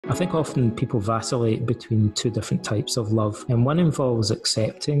I think often people vacillate between two different types of love, and one involves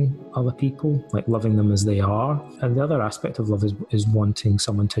accepting other people, like loving them as they are, and the other aspect of love is wanting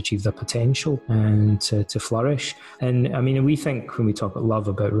someone to achieve their potential and to flourish. And I mean, we think when we talk about love,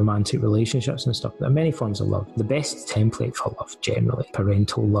 about romantic relationships and stuff, there are many forms of love. The best template for love, generally,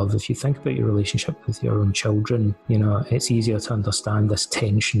 parental love. If you think about your relationship with your own children, you know, it's easier to understand this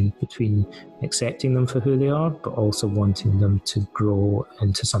tension between accepting them for who they are, but also wanting them to grow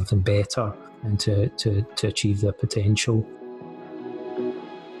into something better and to achieve their potential.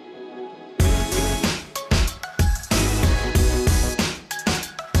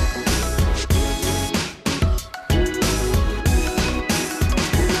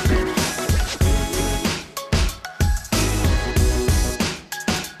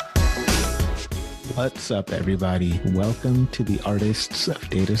 What's up, everybody? Welcome to the Artists of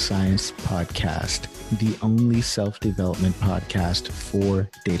Data Science podcast, the only self-development podcast for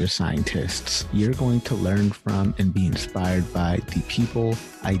data scientists. You're going to learn from and be inspired by the people,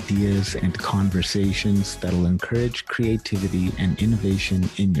 ideas, and conversations that'll encourage creativity and innovation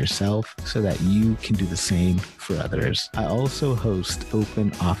in yourself so that you can do the same for others. I also host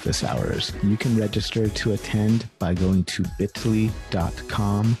open office hours. You can register to attend by going to bit.ly/ADSOH.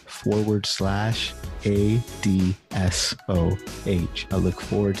 I look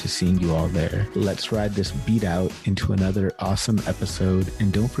forward to seeing you all there. Let's ride this beat out into another awesome episode,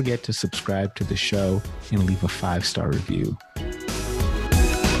 and don't forget to subscribe to the show and leave a 5-star review.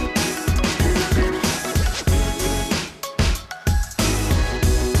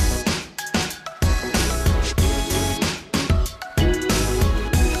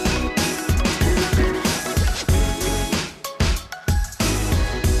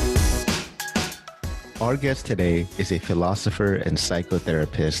 Our guest today is a philosopher and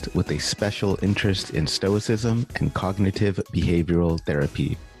psychotherapist with a special interest in Stoicism and cognitive-behavioral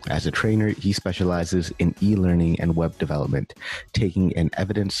therapy. As a trainer, he specializes in e-learning and web development, taking an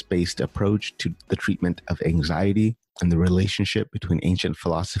evidence-based approach to the treatment of anxiety and the relationship between ancient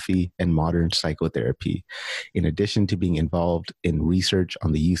philosophy and modern psychotherapy. In addition to being involved in research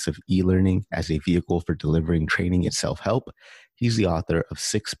on the use of e-learning as a vehicle for delivering training and self-help, he's the author of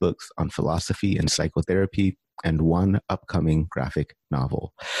 6 books on philosophy and psychotherapy and 1 upcoming graphic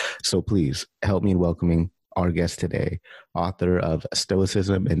novel. So please help me in welcoming our guest today, author of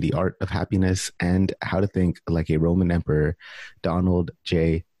Stoicism and the Art of Happiness and How to Think Like a Roman Emperor, Donald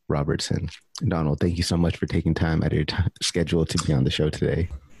J. Robertson. Donald, thank you so much for taking time out of your schedule to be on the show today.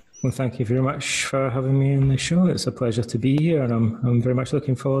 Well, thank you very much for having me on the show. It's a pleasure to be here, and I'm very much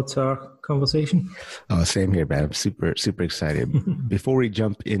looking forward to our conversation. Oh, same here, man. I'm super excited. Before we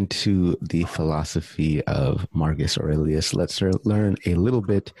jump into the philosophy of Marcus Aurelius, let's learn a little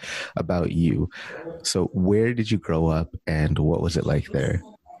bit about you. So where did you grow up, and what was it like there?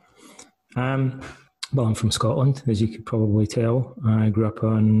 Well, I'm from Scotland, as you could probably tell. I grew up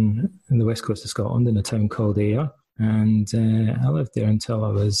in the west coast of Scotland in a town called Ayr. And I lived there until I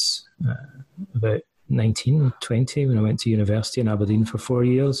was about 19, 20 when I went to university in Aberdeen for 4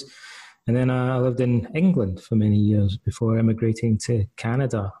 years. And then I lived in England for many years before emigrating to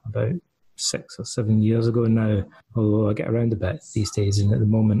Canada about 6 or 7 years ago now, although I get around a bit these days. And at the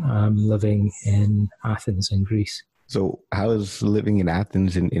moment, I'm living in Athens in Greece. So how is living in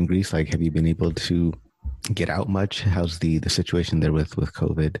Athens in Greece like? Have you been able to get out much? How's the situation there with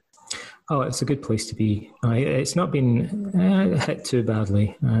COVID? Oh, it's a good place to be. It's not been hit too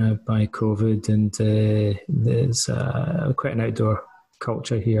badly by COVID, and there's quite an outdoor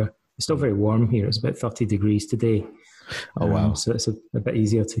culture here. It's still very warm here. It's about 30 degrees today. Oh, wow. So it's a bit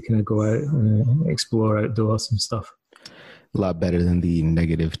easier to kind of go out and explore outdoors and stuff. A lot better than the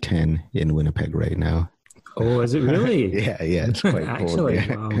 -10 in Winnipeg right now. Oh, is it really? Yeah, it's quite Actually, cold.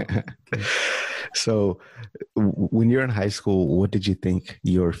 Yeah. wow. Okay. So when you're in high school, what did you think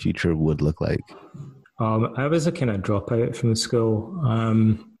your future would look like? I was a kind of dropout from school.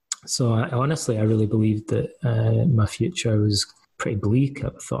 So I really believed that my future was pretty bleak. I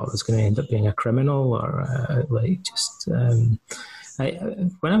thought I was going to end up being a criminal or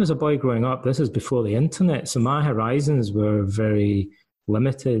when I was a boy growing up, this is before the internet, so my horizons were very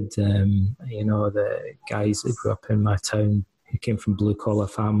limited. The guys that grew up in my town who came from blue-collar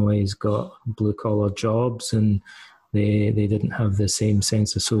families got blue-collar jobs, and they didn't have the same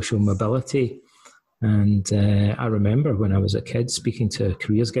sense of social mobility. And I remember when I was a kid speaking to a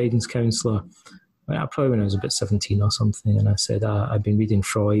careers guidance counsellor, probably when I was about 17 or something, and I said, I've been reading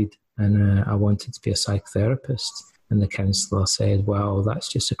Freud and I wanted to be a psychotherapist. And the counsellor said, well, that's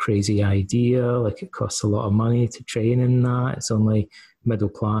just a crazy idea. Like, it costs a lot of money to train in that. It's only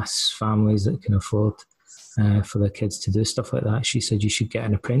middle-class families that can afford for the kids to do stuff like that. She said you should get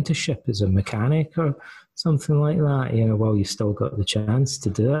an apprenticeship as a mechanic or something like that, while you've still got the chance to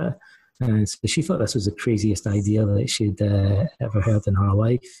do it. And so she thought this was the craziest idea that she'd ever heard in her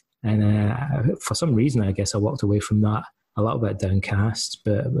life. And for some reason, I guess I walked away from that a little bit downcast,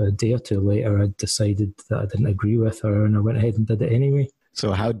 but a day or two later, I decided that I didn't agree with her, and I went ahead and did it anyway.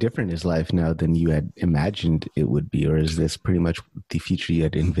 So how different is life now than you had imagined it would be, or is this pretty much the future you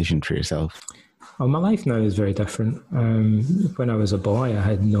had envisioned for yourself? Well, my life now is very different. When I was a boy, I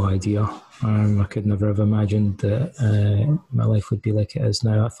had no idea. I could never have imagined that my life would be like it is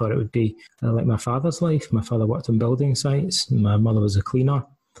now. I thought it would be like my father's life. My father worked on building sites. My mother was a cleaner.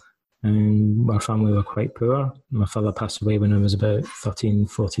 And our family were quite poor. My father passed away when I was about 13,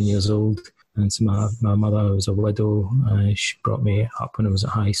 14 years old. And so my mother was a widow. She brought me up when I was at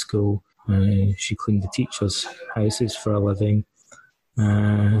high school. She cleaned the teachers' houses for a living.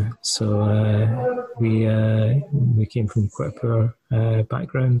 So we came from quite a poor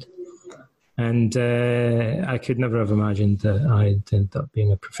background. And I could never have imagined that I'd end up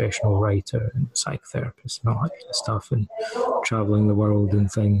being a professional writer and psychotherapist and all that kind of stuff, and traveling the world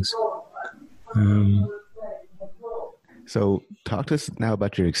and things. So talk to us now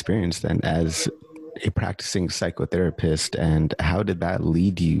about your experience then as a practicing psychotherapist, and how did that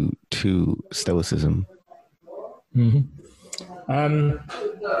lead you to Stoicism? Mm-hmm.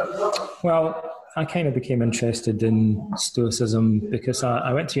 Well, I kind of became interested in Stoicism because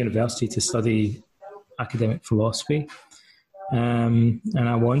I went to university to study academic philosophy, and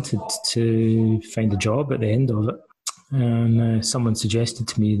I wanted to find a job at the end of it. And someone suggested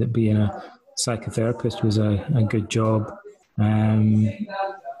to me that being a psychotherapist was a good job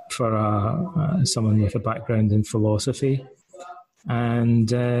for someone with a background in philosophy. And,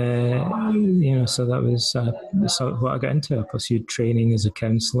 so that was sort of what I got into. I pursued training as a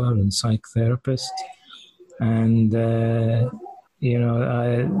counsellor and psychotherapist. And, then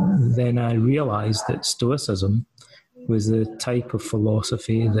I realised that Stoicism was the type of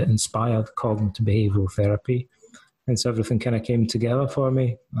philosophy that inspired cognitive-behavioural therapy. And so everything kind of came together for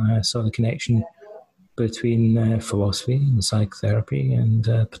me. I saw the connection between philosophy and psychotherapy, and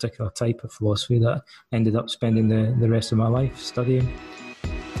a particular type of philosophy that I ended up spending the rest of my life studying.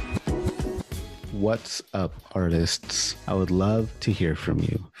 What's up, artists? I would love to hear from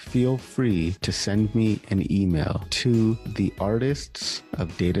you. Feel free to send me an email to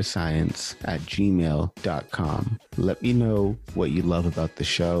theartistsofdatascience@gmail.com. Let me know what you love about the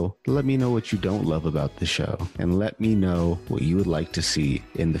show. Let me know what you don't love about the show. And let me know what you would like to see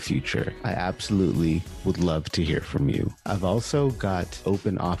in the future. I absolutely would love to hear from you. I've also got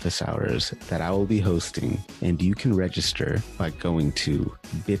open office hours that I will be hosting, and you can register by going to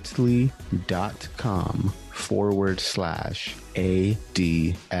bit.ly/ADSOH.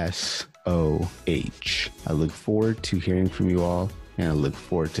 I look forward to hearing from you all, and I look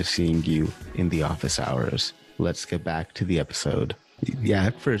forward to seeing you in the office hours. Let's get back to the episode. Yeah,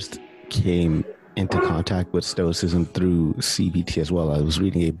 I first came into contact with Stoicism through CBT as well. I was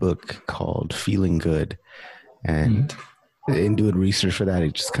reading a book called Feeling Good, and in doing research for that,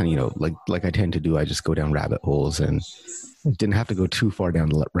 it just kind of, like I tend to do, I just go down rabbit holes, and didn't have to go too far down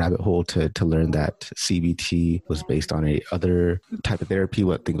the rabbit hole to learn that CBT was based on a other type of therapy,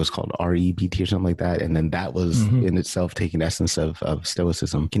 what I think was called REBT or something like that. And then that was in itself taking essence of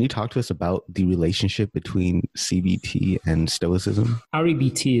Stoicism. Can you talk to us about the relationship between CBT and Stoicism?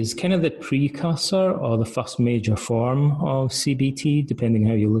 REBT is kind of the precursor or the first major form of CBT, depending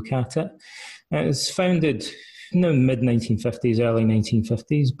how you look at it. It was founded in the mid-1950s, early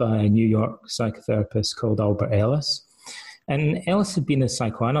 1950s by a New York psychotherapist called Ellis. And Ellis had been a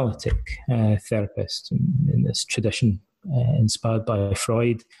psychoanalytic therapist in this tradition inspired by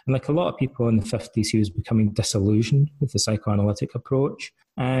Freud. And like a lot of people in the 50s, he was becoming disillusioned with the psychoanalytic approach.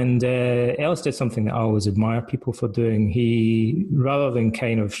 And Ellis did something that I always admire people for doing. He, rather than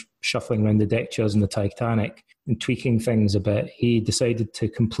kind of shuffling around the deck chairs in the Titanic and tweaking things a bit, he decided to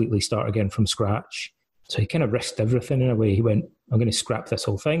completely start again from scratch. So he kind of risked everything in a way. He went, I'm going to scrap this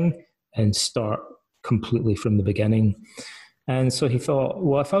whole thing and start completely from the beginning. And so he thought,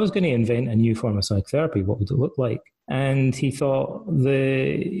 well, if I was going to invent a new form of psychotherapy, what would it look like? And he thought,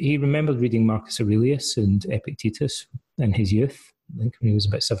 he remembered reading Marcus Aurelius and Epictetus in his youth. I think when he was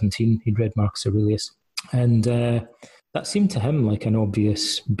about 17, he'd read Marcus Aurelius. And that seemed to him like an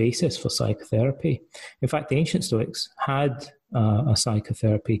obvious basis for psychotherapy. In fact, the ancient Stoics had a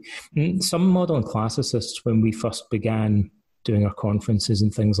psychotherapy. Some modern classicists, when we first began doing our conferences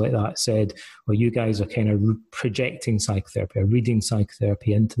and things like that, said, well, you guys are kind of projecting psychotherapy or reading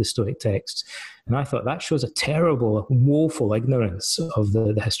psychotherapy into the Stoic texts. And I thought that shows a terrible, woeful ignorance of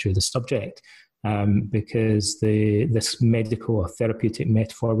the history of the subject. because this medical or therapeutic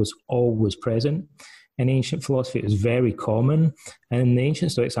metaphor was always present. In ancient philosophy, it was very common, and the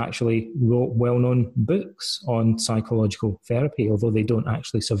ancient Stoics actually wrote well-known books on psychological therapy. Although they don't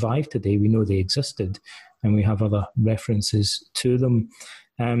actually survive today, we know they existed, and we have other references to them.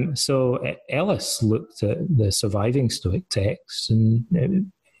 So Ellis looked at the surviving Stoic texts,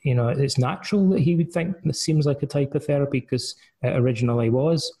 and it's natural that he would think this seems like a type of therapy because it originally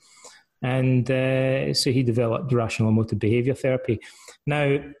was. And so he developed rational emotive behaviour therapy.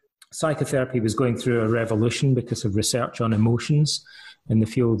 Now, psychotherapy was going through a revolution because of research on emotions in the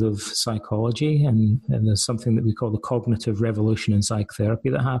field of psychology, and there's something that we call the cognitive revolution in psychotherapy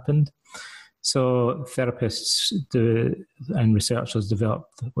that happened. So therapists and researchers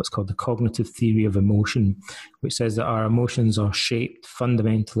developed what's called the cognitive theory of emotion, which says that our emotions are shaped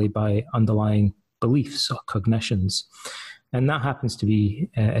fundamentally by underlying beliefs or cognitions. And that happens to be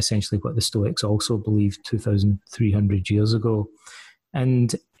essentially what the Stoics also believed 2,300 years ago.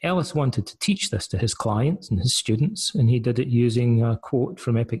 And Ellis wanted to teach this to his clients and his students, and he did it using a quote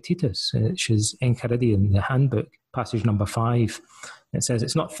from Epictetus, which is Enchiridion, the handbook, passage number 5. It says,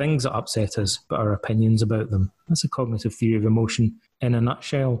 "It's not things that upset us, but our opinions about them." That's a cognitive theory of emotion in a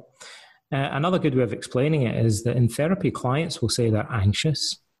nutshell. Another good way of explaining it is that in therapy, clients will say they're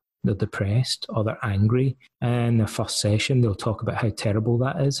anxious, they're depressed, or they're angry. And in their first session, they'll talk about how terrible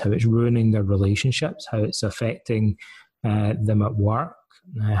that is, how it's ruining their relationships, how it's affecting them at work,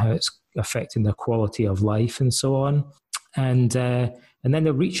 how it's affecting their quality of life, and so on. And then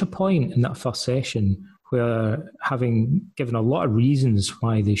they'll reach a point in that first session where, having given a lot of reasons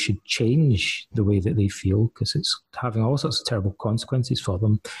why they should change the way that they feel, because it's having all sorts of terrible consequences for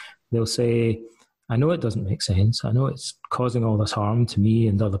them, they'll say, "I know it doesn't make sense. I know it's causing all this harm to me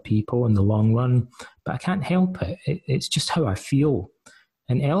and other people in the long run, but I can't help it. It's just how I feel."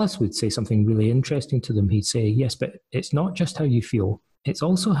 And Ellis would say something really interesting to them. He'd say, "Yes, but it's not just how you feel. It's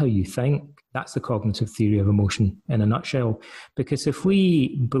also how you think." That's the cognitive theory of emotion in a nutshell. Because if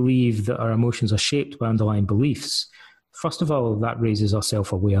we believe that our emotions are shaped by underlying beliefs, first of all, that raises our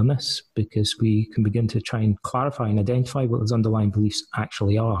self-awareness, because we can begin to try and clarify and identify what those underlying beliefs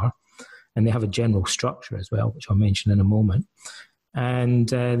actually are. And they have a general structure as well, which I'll mention in a moment. And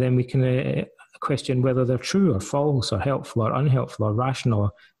then we can question whether they're true or false, or helpful or unhelpful, or rational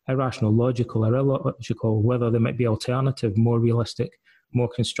or irrational, logical or illogical, whether there might be alternative, more realistic, more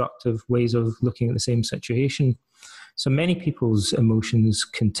constructive ways of looking at the same situation. So many people's emotions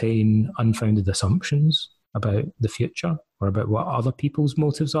contain unfounded assumptions about the future, or about what other people's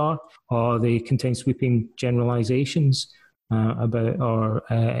motives are, or they contain sweeping generalizations about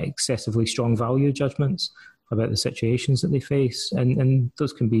excessively strong value judgments about the situations that they face, and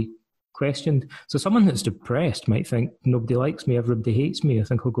those can be questioned. So someone that's depressed might think, "Nobody likes me, everybody hates me, I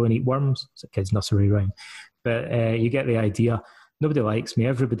think I'll go and eat worms." It's a kid's nursery rhyme. But you get the idea. Nobody likes me,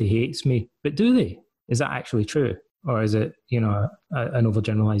 everybody hates me. But do they? Is that actually true? Or is it, an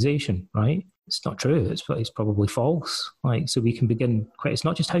overgeneralization, right? It's not true. It's probably false. So we can begin, it's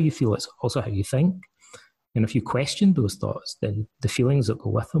not just how you feel, it's also how you think. And if you question those thoughts, then the feelings that go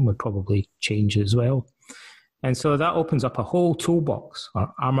with them would probably change as well. And so that opens up a whole toolbox,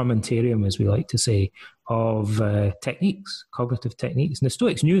 or armamentarium, as we like to say, of techniques, cognitive techniques. And the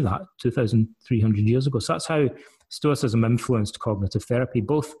Stoics knew that 2,300 years ago. So that's how Stoicism influenced cognitive therapy.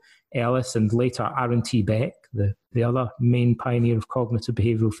 Both Ellis and later Aaron T. Beck, the other main pioneer of cognitive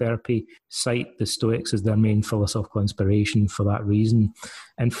behavioural therapy, cite the Stoics as their main philosophical inspiration for that reason.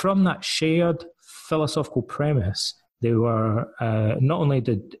 And from that shared philosophical premise, they were, not only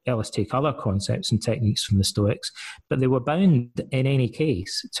did Ellis take other concepts and techniques from the Stoics, but they were bound in any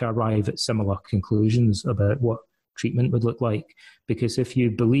case to arrive at similar conclusions about what treatment would look like. Because if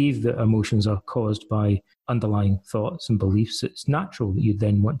you believe that emotions are caused by underlying thoughts and beliefs, it's natural that you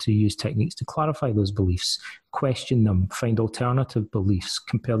then want to use techniques to clarify those beliefs, question them, find alternative beliefs,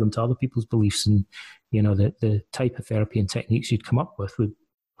 compare them to other people's beliefs. And, the type of therapy and techniques you'd come up with would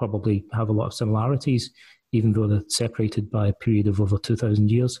probably have a lot of similarities, even though they're separated by a period of over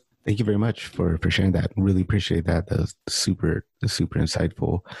 2,000 years. Thank you very much for sharing that. Really appreciate that. That was super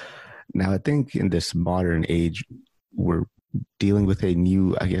insightful. Now, I think in this modern age, we're dealing with a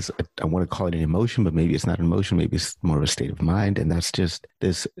new, I guess I want to call it an emotion, but maybe it's not an emotion. Maybe it's more of a state of mind. And that's just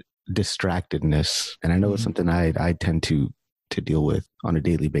this distractedness. And I know it's something I tend to deal with on a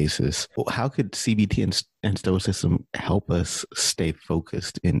daily basis. Well, how could CBT and Stoicism help us stay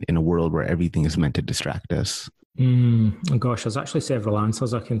focused in a world where everything is meant to distract us? Gosh, there's actually several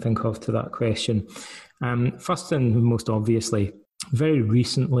answers I can think of to that question. First and most obviously, very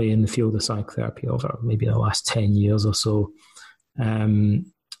recently in the field of psychotherapy, over maybe the last 10 years or so,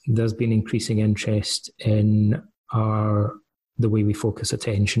 there's been increasing interest in the way we focus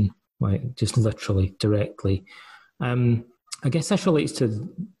attention, like just literally directly. I guess this relates to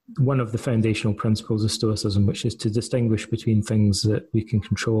one of the foundational principles of Stoicism, which is to distinguish between things that we can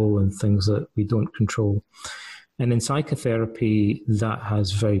control and things that we don't control. And in psychotherapy, that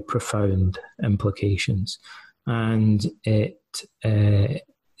has very profound implications. And the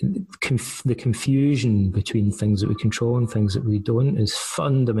confusion between things that we control and things that we don't is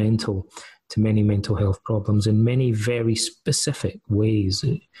fundamental to many mental health problems in many very specific ways.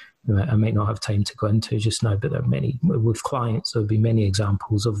 I might not have time to go into just now, but there are many. With clients, there would be many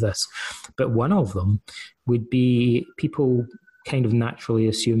examples of this. But one of them would be people kind of naturally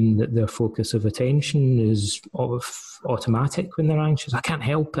assume that their focus of attention is automatic when they're anxious. I can't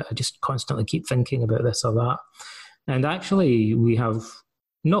help it. I just constantly keep thinking about this or that. And actually, we have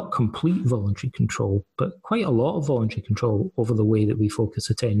not complete voluntary control, but quite a lot of voluntary control over the way that we focus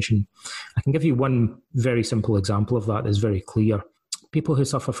attention. I can give you one very simple example of that that's very clear. People who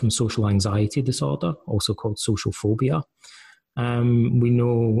suffer from social anxiety disorder, also called social phobia, we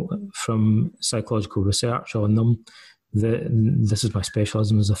know from psychological research on them, this is my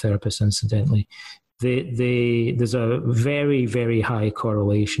specialism as a therapist, incidentally, there's a very, very high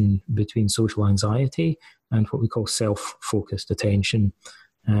correlation between social anxiety and what we call self-focused attention.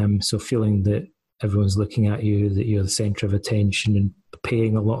 So feeling that everyone's looking at you, that you're the centre of attention, and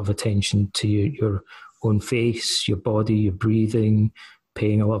paying a lot of attention to your own face, your body, your breathing,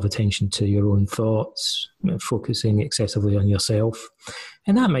 paying a lot of attention to your own thoughts, focusing excessively on yourself.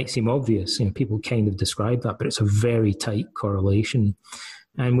 And that might seem obvious, people kind of describe that, but it's a very tight correlation.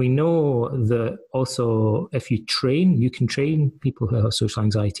 And we know that also if you can train people who have social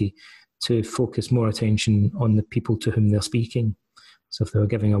anxiety to focus more attention on the people to whom they're speaking. So if they were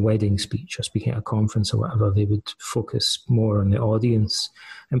giving a wedding speech or speaking at a conference or whatever, they would focus more on the audience.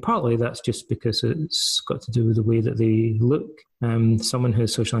 And partly that's just because it's got to do with the way that they look. Someone who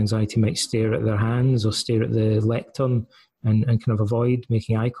has social anxiety might stare at their hands or stare at the lectern and kind of avoid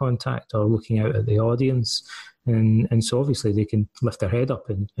making eye contact or looking out at the audience. And so obviously they can lift their head up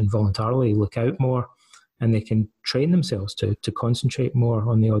and voluntarily look out more. And they can train themselves to concentrate more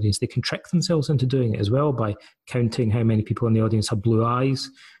on the audience. They can trick themselves into doing it as well by counting how many people in the audience have blue eyes.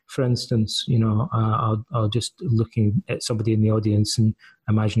 For instance, I'll just looking at somebody in the audience and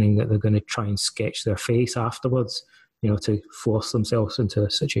imagining that they're going to try and sketch their face afterwards, to force themselves into a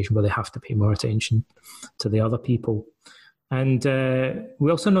situation where they have to pay more attention to the other people. And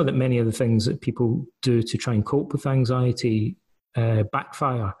we also know that many of the things that people do to try and cope with anxiety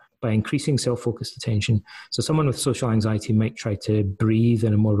backfire by increasing self-focused attention. So someone with social anxiety might try to breathe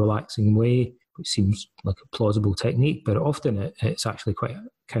in a more relaxing way, which seems like a plausible technique, but often it's actually quite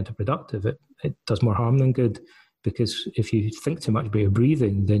counterproductive. It does more harm than good, because if you think too much about your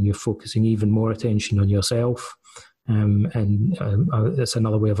breathing, then you're focusing even more attention on yourself. And that's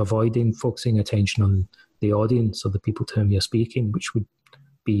another way of avoiding focusing attention on the audience or the people to whom you're speaking, which would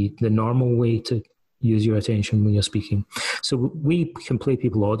be the normal way to use your attention when you're speaking. So we can play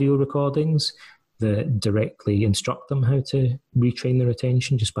people audio recordings that directly instruct them how to retrain their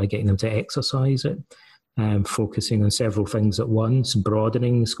attention just by getting them to exercise it, focusing on several things at once,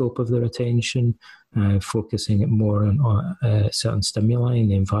 broadening the scope of their attention, focusing it more on certain stimuli in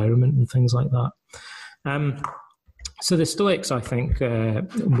the environment and things like that. So the Stoics, I think,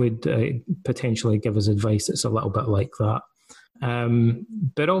 would potentially give us advice that's a little bit like that.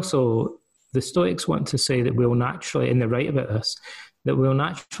 But also, the Stoics want to say that we'll naturally, and they're right about this, that we'll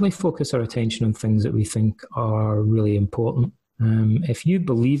naturally focus our attention on things that we think are really important. If you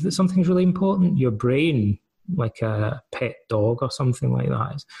believe that something's really important, your brain, like a pet dog or something like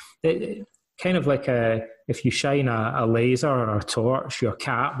that, it, kind of like if you shine a laser or a torch, your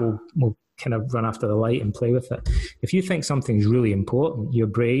cat will kind of run after the light and play with it. If you think something's really important, your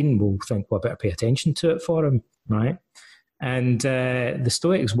brain will think, well, I better pay attention to it for him, right? And the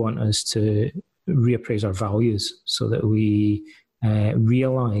Stoics want us to reappraise our values so that we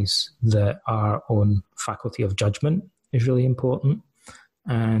realize that our own faculty of judgment is really important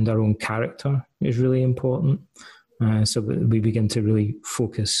and our own character is really important. So that we begin to really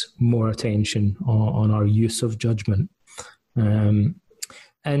focus more attention on our use of judgment.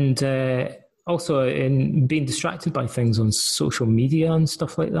 And also in being distracted by things on social media and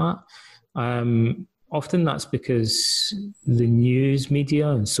stuff like that, often that's because the news media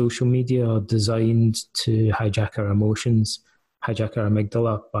and social media are designed to hijack our emotions, hijack our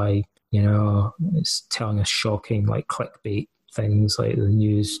amygdala by, it's telling us shocking, like clickbait things, like the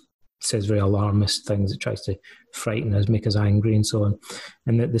news says very alarmist things. It tries to frighten us, make us angry and so on.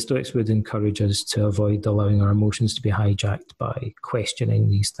 And that the Stoics would encourage us to avoid allowing our emotions to be hijacked by questioning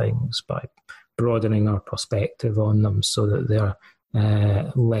these things, by broadening our perspective on them so that they're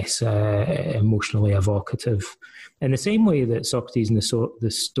less emotionally evocative. In the same way that Socrates and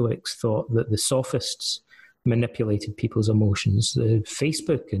the Stoics thought that the sophists manipulated people's emotions,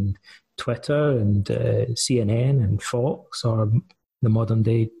 Facebook and Twitter and CNN and Fox are the modern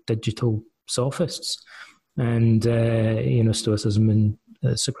day digital sophists. And, Stoicism and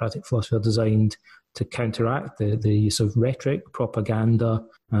Socratic philosophy are designed to counteract the use of rhetoric, propaganda,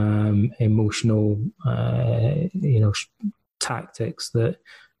 emotional, tactics that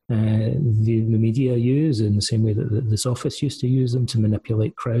the media use, in the same way that the sophists used to use them to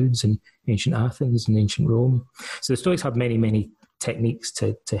manipulate crowds in ancient Athens and ancient Rome. So the Stoics have many, many techniques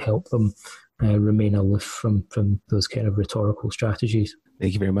to help them remain aloof from those kind of rhetorical strategies.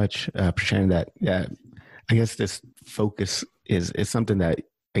 Thank you very much for sharing that. Yeah, I guess this focus is something that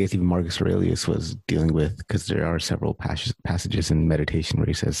I guess even Marcus Aurelius was dealing with, because there are several passages in meditation where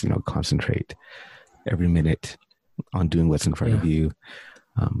he says, concentrate every minute on doing what's in front of you.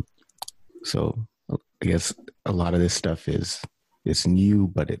 So I guess a lot of this stuff is new,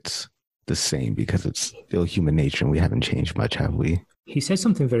 but it's the same because it's still human nature and we haven't changed much, have we? He says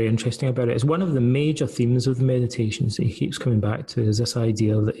something very interesting about it. It's one of the major themes of the meditations that he keeps coming back to, is this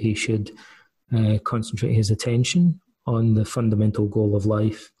idea that he should concentrate his attention on the fundamental goal of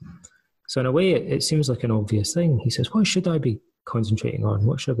life. So in a way, it seems like an obvious thing. He says, what should I be concentrating on?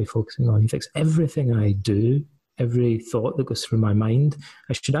 What should I be focusing on? He thinks everything I do, every thought that goes through my mind,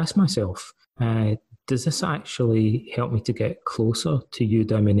 I should ask myself, does this actually help me to get closer to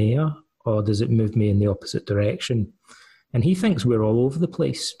eudaimonia, or does it move me in the opposite direction? And he thinks we're all over the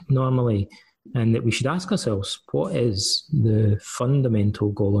place normally, and that we should ask ourselves, what is the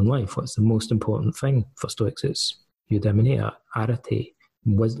fundamental goal in life? What's the most important thing? For Stoics, it's eudaimonia, arete,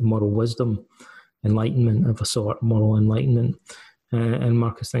 moral wisdom, enlightenment of a sort, moral enlightenment. And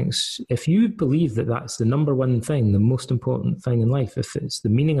Marcus thinks, if you believe that that's the number one thing, the most important thing in life, if it's the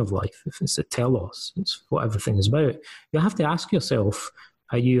meaning of life, if it's the telos, it's what everything is about, you have to ask yourself,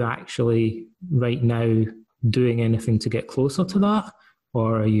 are you actually right now doing anything to get closer to that?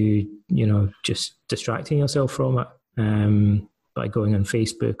 Or are you, just distracting yourself from it by going on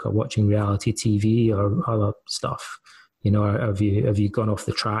Facebook or watching reality TV or other stuff? Have you gone off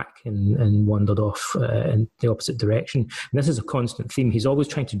the track and wandered off in the opposite direction? And this is a constant theme. He's always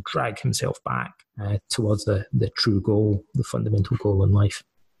trying to drag himself back towards the true goal, the fundamental goal in life.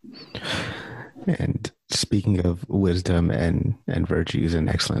 And speaking of wisdom and virtues and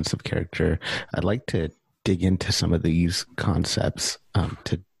excellence of character, I'd like to dig into some of these concepts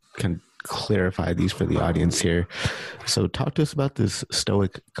to kind of clarify these for the audience here. So talk to us about this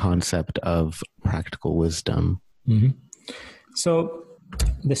Stoic concept of practical wisdom. Mm-hmm. So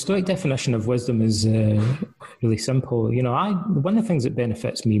the Stoic definition of wisdom is really simple. One of the things that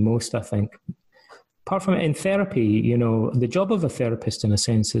benefits me most, I think, apart from it in therapy, the job of a therapist in a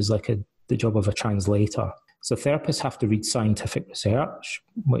sense is like the job of a translator. So therapists have to read scientific research,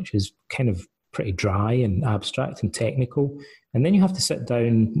 which is kind of pretty dry and abstract and technical. And then you have to sit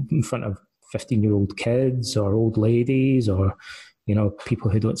down in front of 15-year-old kids or old ladies or people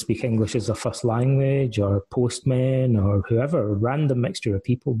who don't speak English as their first language, or postmen, or whoever, a random mixture of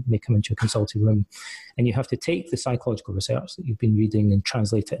people may come into your consulting room. And you have to take the psychological research that you've been reading and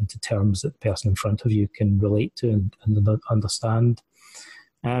translate it into terms that the person in front of you can relate to and understand.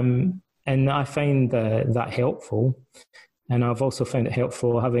 And I find that helpful. And I've also found it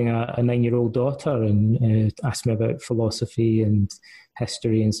helpful having a 9-year-old daughter and ask me about philosophy and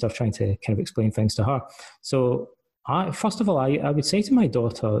history and stuff, trying to kind of explain things to her. So first of all, I would say to my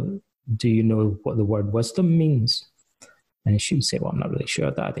daughter, do you know what the word wisdom means? And she would say, well, I'm not really sure,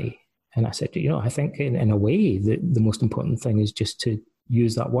 Daddy. And I said, I think in a way the most important thing is just to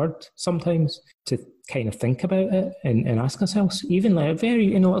use that word sometimes, to kind of think about it and ask ourselves, even like a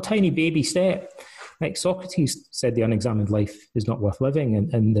very, a tiny baby step. Like Socrates said, the unexamined life is not worth living,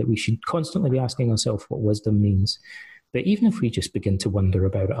 and that we should constantly be asking ourselves what wisdom means. But even if we just begin to wonder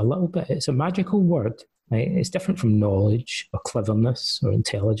about it a little bit, it's a magical word. Right? It's different from knowledge or cleverness or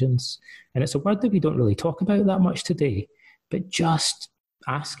intelligence. And it's a word that we don't really talk about that much today. But just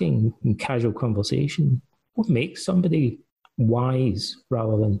asking in casual conversation, what makes somebody wise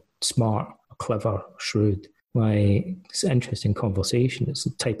rather than smart or clever or shrewd? It's an interesting conversation. It's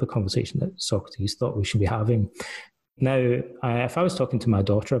the type of conversation that Socrates thought we should be having. Now, if I was talking to my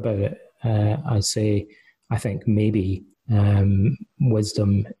daughter about it, I'd say, I think maybe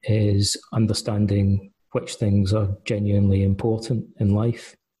wisdom is understanding which things are genuinely important in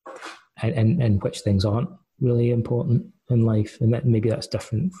life and which things aren't really important in life. And that maybe that's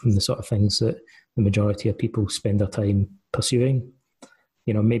different from the sort of things that the majority of people spend their time pursuing.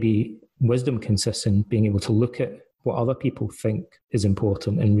 Maybe wisdom consists in being able to look at what other people think is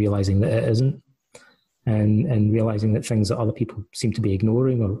important and realizing that it isn't, and realizing that things that other people seem to be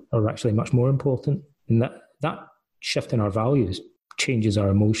ignoring are actually much more important. And that shift in our values changes our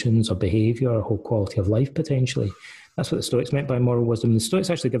emotions, our behavior, our whole quality of life potentially. That's what the Stoics meant by moral wisdom. The Stoics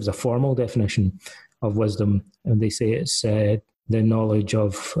actually gives a formal definition of wisdom, and they say it's the knowledge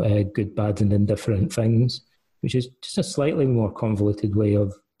of good, bad, and indifferent things, which is just a slightly more convoluted way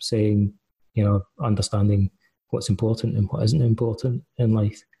of saying, understanding what's important and what isn't important in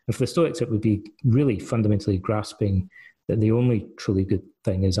life. And for the Stoics, it would be really fundamentally grasping that the only truly good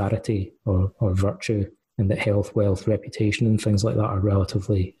thing is arete or virtue, and that health, wealth, reputation, and things like that are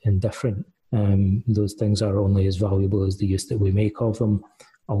relatively indifferent. Those things are only as valuable as the use that we make of them,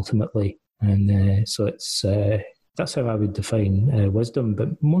 ultimately. And so it's that's how I would define wisdom.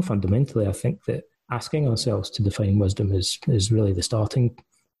 But more fundamentally, I think that asking ourselves to define wisdom is really the starting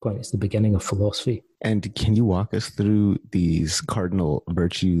point. It's the beginning of philosophy. And can you walk us through these cardinal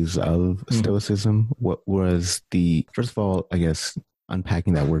virtues of Stoicism? What was first of all, I guess,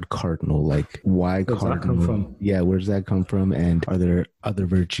 unpacking that word cardinal, like why Where cardinal? Does that come from? Yeah, where does that come from? And are there other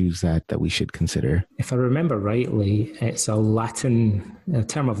virtues that we should consider? If I remember rightly, it's a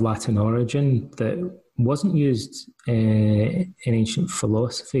term of Latin origin that wasn't used in ancient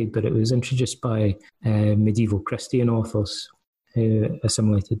philosophy, but it was introduced by medieval Christian authors who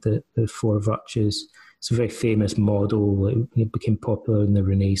assimilated the four virtues. It's a very famous model. It became popular in the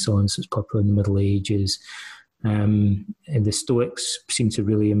Renaissance. It's popular in the Middle Ages. And the Stoics seem to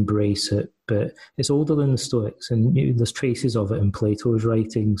really embrace it, but it's older than the Stoics, and maybe there's traces of it in Plato's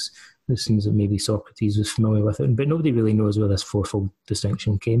writings. It seems that maybe Socrates was familiar with it, but nobody really knows where this fourfold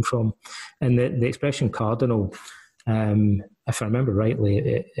distinction came from. And the expression cardinal, if I remember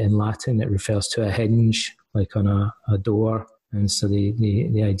rightly, in Latin, it refers to a hinge, like on a door. And so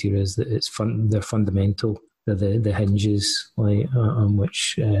the idea is that they're fundamental. They're the hinges on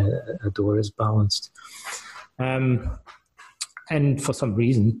which a door is balanced. And for some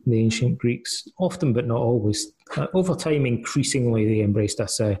reason, the ancient Greeks, often but not always, over time, increasingly they embraced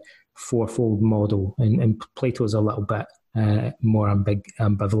this fourfold model. And Plato's a little bit more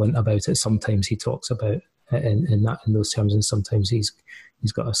ambivalent about it. Sometimes he talks about it in those terms, and sometimes he's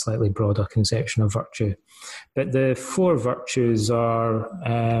got a slightly broader conception of virtue. But the four virtues are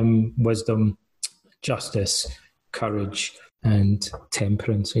wisdom, justice, courage, and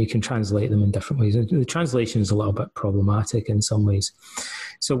temperance. So you can translate them in different ways. The translation is a little bit problematic in some ways.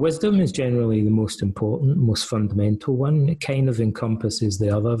 So wisdom is generally the most important, most fundamental one. It kind of encompasses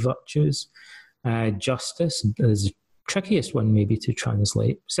the other virtues. Justice is the trickiest one maybe to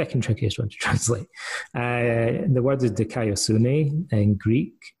translate, second trickiest one to translate. The word is dikaiosune in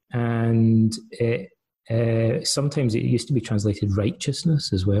Greek, and sometimes it used to be translated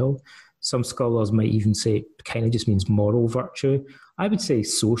righteousness as well. Some scholars might even say it kind of just means moral virtue. I would say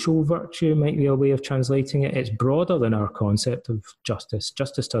social virtue might be a way of translating it. It's broader than our concept of justice.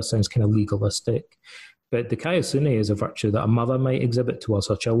 Justice to us sounds kind of legalistic. But dikaiosune is a virtue that a mother might exhibit towards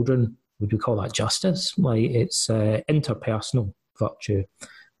her children. Would we call that justice? Like it's interpersonal virtue.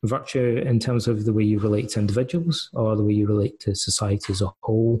 Virtue in terms of the way you relate to individuals or the way you relate to society as a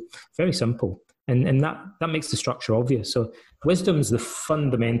whole. Very simple. And that makes the structure obvious. So wisdom is the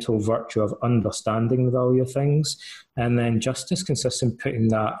fundamental virtue of understanding the value of things. And then justice consists in putting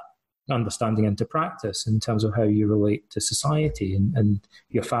that understanding into practice in terms of how you relate to society and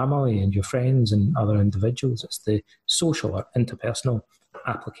your family and your friends and other individuals. It's the social or interpersonal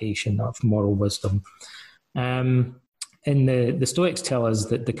application of moral wisdom. And the Stoics tell us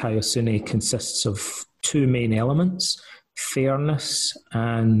that the dikaiosune consists of two main elements: fairness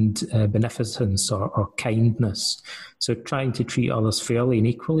and beneficence or kindness. So trying to treat others fairly and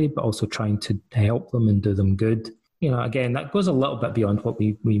equally, but also trying to help them and do them good. Again, that goes a little bit beyond what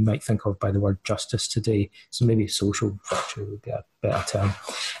we might think of by the word justice today. So maybe social virtue would be a better term.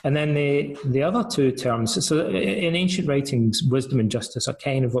 And then the other two terms, so in ancient writings, wisdom and justice are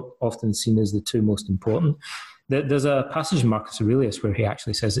kind of often seen as the two most important. There's a passage in Marcus Aurelius where he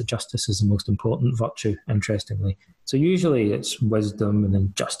actually says that justice is the most important virtue, interestingly. So usually it's wisdom, and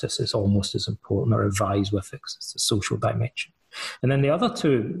then justice is almost as important or advised with it because it's a social dimension. And then the other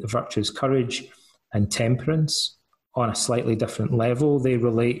two virtues, courage and temperance, on a slightly different level, they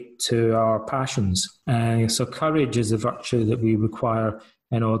relate to our passions. So courage is a virtue that we require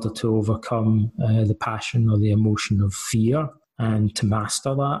in order to overcome the passion or the emotion of fear and to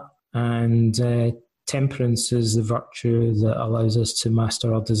master that. And Temperance is the virtue that allows us to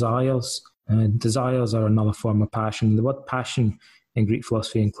master our desires. Desires are another form of passion. The word passion in Greek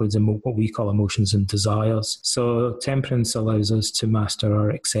philosophy includes what we call emotions and desires. So temperance allows us to master our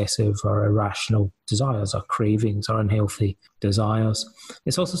excessive or irrational desires, our cravings, our unhealthy desires.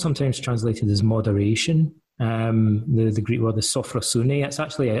 It's also sometimes translated as moderation. The Greek word is sophrosune. It's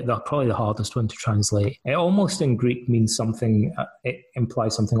actually probably the hardest one to translate. It almost in Greek means something, it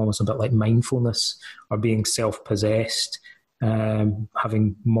implies something almost a bit like mindfulness or being self-possessed,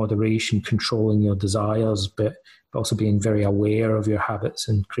 having moderation, controlling your desires, but also being very aware of your habits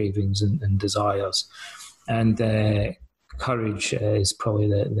and cravings and desires. And courage is probably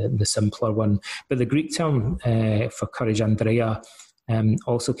the simpler one. But the Greek term for courage, andrea,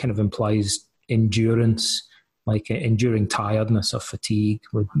 also kind of implies endurance, like enduring tiredness or fatigue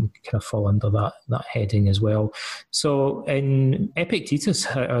would kind of fall under that heading as well. So Epictetus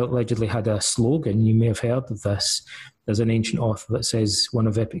allegedly had a slogan, you may have heard of this. There's an ancient author that says one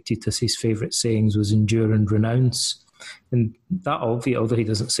of Epictetus' favourite sayings was endure and renounce. And that although he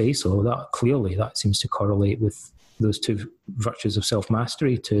doesn't say so, that seems to correlate with those two virtues of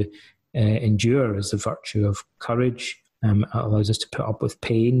self-mastery. To endure is the virtue of courage. It allows us to put up with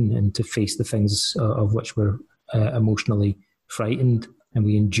pain and to face the things of which we're emotionally frightened, and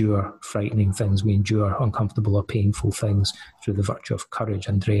we endure frightening things. We endure uncomfortable or painful things through the virtue of courage,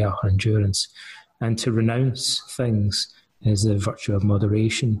 andrea, or endurance. And to renounce things is the virtue of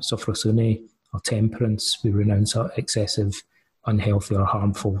moderation, sophrosune, or temperance. We renounce our excessive, unhealthy, or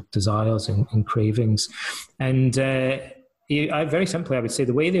harmful desires and cravings. And very simply, I would say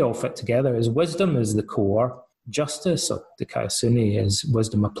the way they all fit together is wisdom is the core. Justice, or dikaiosune, is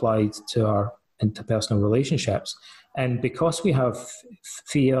wisdom applied to our interpersonal relationships. And because we have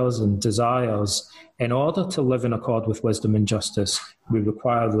fears and desires, in order to live in accord with wisdom and justice, we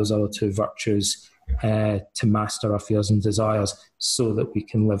require those other two virtues to master our fears and desires so that we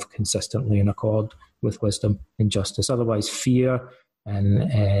can live consistently in accord with wisdom and justice. Otherwise, fear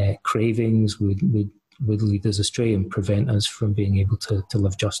and cravings would lead us astray and prevent us from being able to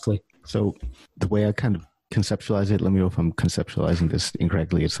live justly. So the way I kind of conceptualize it, let me know if I'm conceptualizing this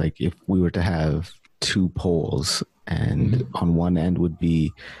incorrectly. It's like if we were to have two poles, and on one end would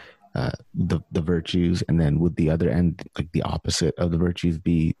be the virtues, and then would the other end, like the opposite of the virtues,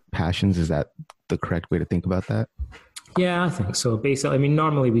 be passions? Is that the correct way to think about that? Yeah, I think so. Basically, I mean,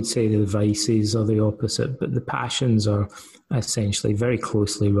 normally we'd say the vices are the opposite, but the passions are essentially very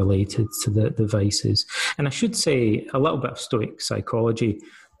closely related to the vices. And I should say a little bit of Stoic psychology.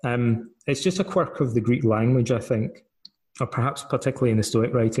 It's just a quirk of the Greek language, I think, or perhaps particularly in the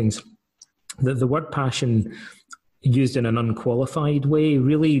Stoic writings, that the word passion used in an unqualified way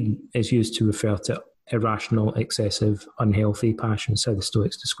really is used to refer to irrational, excessive, unhealthy passions, how the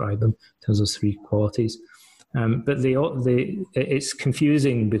Stoics describe them in terms of three qualities. But it's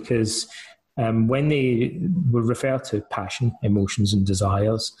confusing because when they will refer to passion, emotions and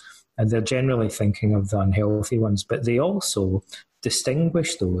desires, and they're generally thinking of the unhealthy ones, but they also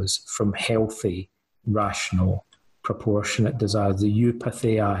distinguish those from healthy, rational, proportionate desires, the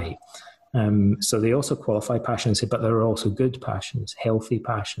eupathei. So they also qualify passions, but there are also good passions, healthy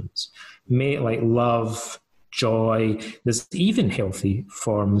passions, like love, joy. There's even healthy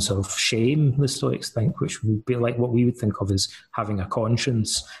forms of shame, the Stoics think, which would be like what we would think of as having a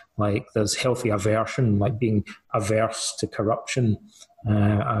conscience. Like there's healthy aversion, like being averse to corruption,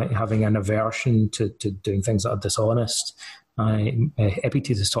 having an aversion to doing things that are dishonest.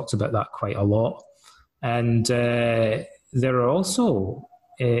 Epictetus talks about that quite a lot. And there are also,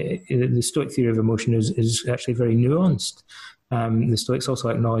 the Stoic theory of emotion is actually very nuanced. The Stoics also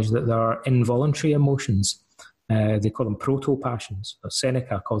acknowledge that there are involuntary emotions. They call them proto-passions.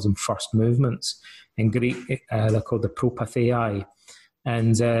 Seneca calls them first movements. In Greek, they're called the propathei.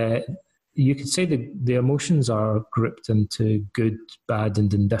 And you could say the emotions are grouped into good, bad,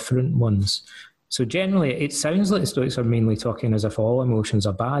 and indifferent ones. So generally, it sounds like the Stoics are mainly talking as if all emotions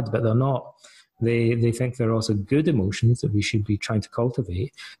are bad, but they're not. They think there are also good emotions that we should be trying to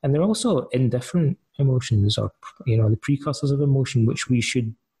cultivate. And there are also indifferent emotions, or the precursors of emotion, which we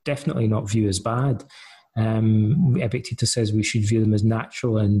should definitely not view as bad. Epictetus says we should view them as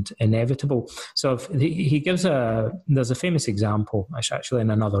natural and inevitable. So he gives there's a famous example, actually in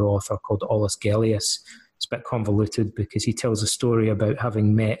another author called Aulus Gellius. It's a bit convoluted because he tells a story about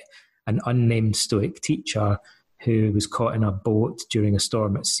having met an unnamed Stoic teacher who was caught in a boat during a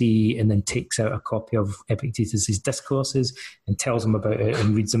storm at sea, and then takes out a copy of Epictetus' discourses and tells him about it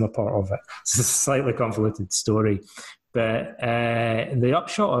and reads him a part of it. It's a slightly convoluted story. But the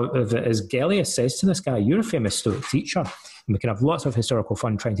upshot of it is Gellius says to this guy, "You're a famous Stoic teacher." And we can have lots of historical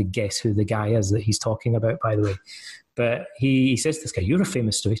fun trying to guess who the guy is that he's talking about, by the way. But he says to this guy, "You're a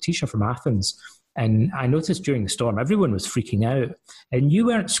famous Stoic teacher from Athens. And I noticed during the storm, everyone was freaking out. And you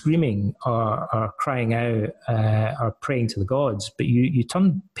weren't screaming or crying out or praying to the gods, but you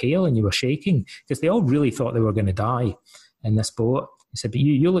turned pale and you were shaking because they all really thought they were going to die in this boat." He said, "But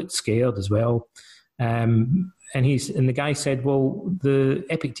you looked scared as well." And the guy said, "Well, the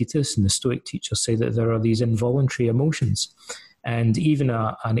Epictetus and the Stoic teachers say that there are these involuntary emotions. And even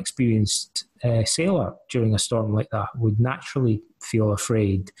an experienced sailor during a storm like that would naturally feel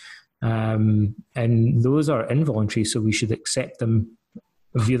afraid. And those are involuntary, so we should accept them,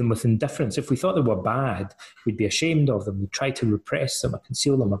 view them with indifference. If we thought they were bad, we'd be ashamed of them. We'd try to repress them or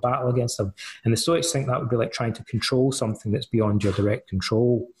conceal them or battle against them. And the Stoics think that would be like trying to control something that's beyond your direct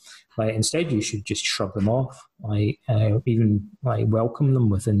control. Like, instead, you should just shrug them off, even welcome them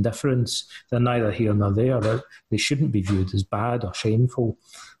with indifference. They're neither here nor there. They shouldn't be viewed as bad or shameful.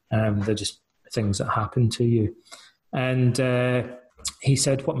 They're just things that happen to you." And he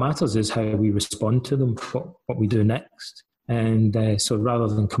said, "What matters is how we respond to them, what we do next." And so rather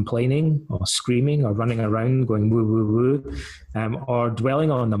than complaining or screaming or running around going woo, woo, woo, or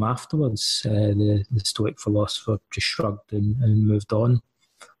dwelling on them afterwards, the Stoic philosopher just shrugged and moved on.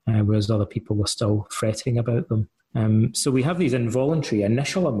 Whereas other people were still fretting about them. So we have these involuntary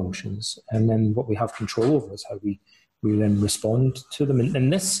initial emotions, and then what we have control over is how we then respond to them.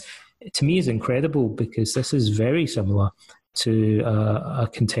 And this, to me, is incredible because this is very similar to a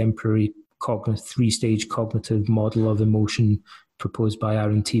contemporary three-stage cognitive model of emotion proposed by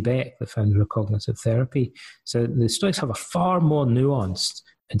Aaron T. Beck, the founder of cognitive therapy. So the Stoics have a far more nuanced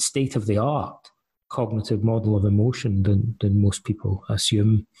and state-of-the-art cognitive model of emotion than most people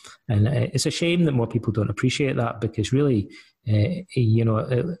assume. And it's a shame that more people don't appreciate that, because really,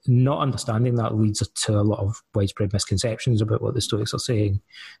 not understanding that leads to a lot of widespread misconceptions about what the Stoics are saying.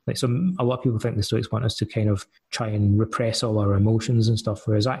 A lot of people think the Stoics want us to kind of try and repress all our emotions and stuff,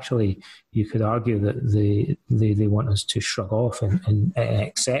 whereas actually you could argue that they want us to shrug off and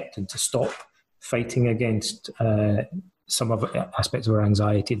accept and to stop fighting against some of the aspects of our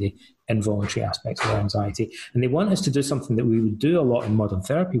anxiety, the involuntary aspects of our anxiety. And they want us to do something that we would do a lot in modern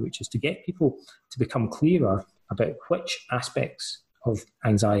therapy, which is to get people to become clearer about which aspects of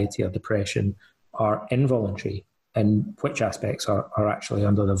anxiety or depression are involuntary and which aspects are actually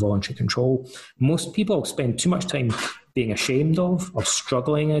under the voluntary control. Most people spend too much time being ashamed of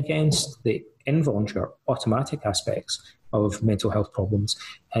struggling against the involuntary or automatic aspects of mental health problems,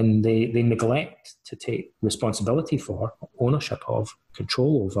 and they neglect to take responsibility for, ownership of,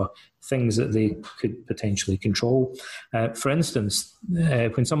 control over things that they could potentially control. For instance,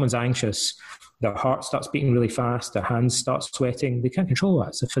 when someone's anxious, their heart starts beating really fast, their hands start sweating. They can't control that.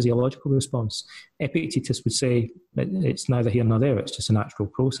 It's a physiological response. Epictetus would say it's neither here nor there. It's just a natural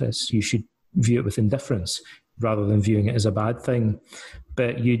process. You should view it with indifference rather than viewing it as a bad thing.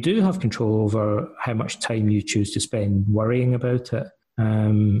 But you do have control over how much time you choose to spend worrying about it.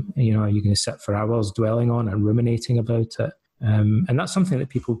 You're going to sit for hours dwelling on and ruminating about it. And that's something that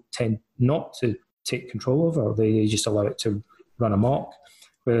people tend not to take control over. They just allow it to run amok.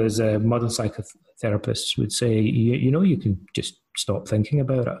 Whereas modern psychotherapists would say, you can just stop thinking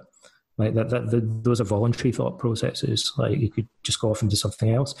about it. Like those are voluntary thought processes. Like you could just go off and do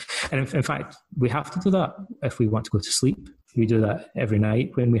something else. And in fact, we have to do that if we want to go to sleep. We do that every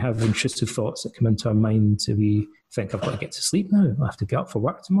night when we have intrusive thoughts that come into our mind. So we think, I've got to get to sleep now. I have to get up for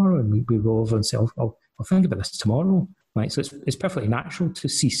work tomorrow. And we roll over and say, I'll think about this tomorrow. Right? So it's perfectly natural to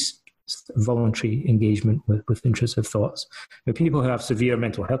cease voluntary engagement with intrusive thoughts. But people who have severe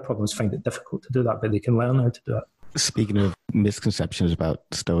mental health problems find it difficult to do that, but they can learn how to do it. Speaking of misconceptions about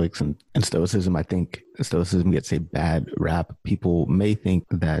Stoics and Stoicism, I think Stoicism gets a bad rap. People may think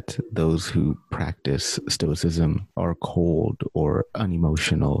that those who practice Stoicism are cold or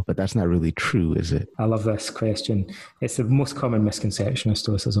unemotional, but that's not really true, is it? I love this question. It's the most common misconception of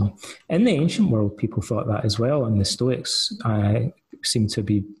Stoicism. In the ancient world, people thought that as well, and the Stoics seem to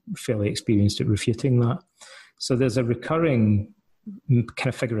be fairly experienced at refuting that. So there's a recurring kind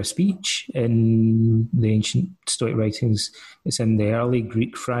of figure of speech in the ancient Stoic writings. It's in the early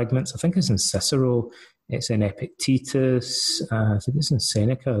Greek fragments. I think it's in Cicero. It's in Epictetus. I think it's in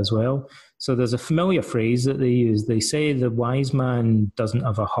Seneca as well. So there's a familiar phrase that they use. They say the wise man doesn't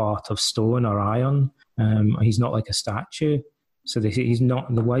have a heart of stone or iron. He's not like a statue. So they say he's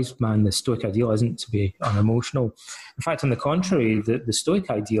not the wise man. The Stoic ideal isn't to be unemotional. In fact, on the contrary, the Stoic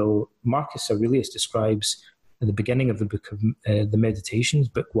ideal, Marcus Aurelius describes at the beginning of the book of the Meditations,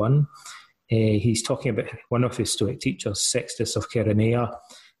 book 1, he's talking about one of his Stoic teachers, Sextus of Chaeronea,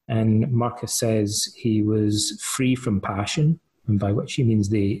 and Marcus says he was free from passion, and by which he means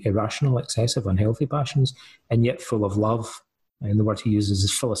the irrational, excessive, unhealthy passions, and yet full of love. And the word he uses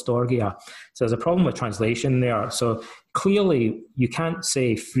is philostorgia. So there's a problem with translation there. So clearly you can't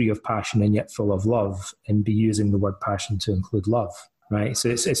say free of passion and yet full of love and be using the word passion to include love, right? So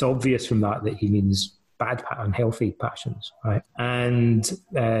it's obvious from that he means bad, unhealthy passions, right? And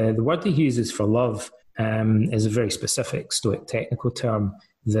the word that he uses for love is a very specific Stoic technical term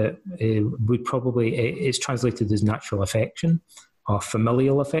that would probably, it's translated as natural affection or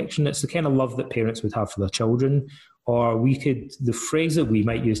familial affection. It's the kind of love that parents would have for their children. Or the phrase that we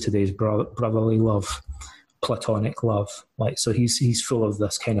might use today is brotherly love, platonic love. Like, so he's full of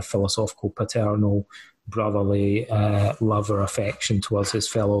this kind of philosophical, paternal, brotherly love or affection towards his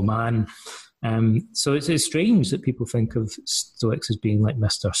fellow man. So it's strange that people think of Stoics as being like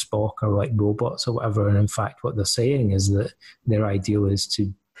Mr. Spock or like robots or whatever. And in fact, what they're saying is that their ideal is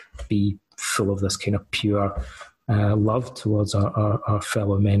to be full of this kind of pure love towards our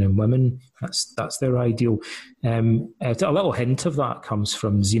fellow men and women. That's their ideal. A little hint of that comes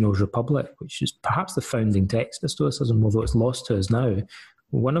from Zeno's Republic, which is perhaps the founding text of Stoicism, although it's lost to us now.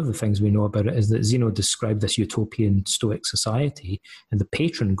 One of the things we know about it is that Zeno described this utopian Stoic society, and the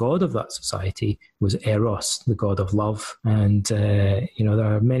patron god of that society was Eros, the god of love. And there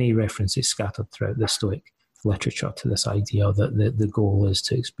are many references scattered throughout the Stoic literature to this idea that the goal is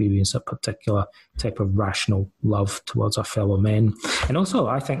to experience a particular type of rational love towards our fellow men. And also,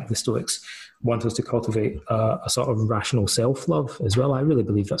 I think the Stoics want us to cultivate a sort of rational self-love as well. I really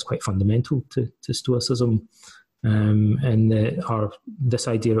believe that's quite fundamental to Stoicism. And this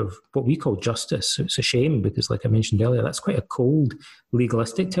idea of what we call justice. It's a shame because, like I mentioned earlier, that's quite a cold,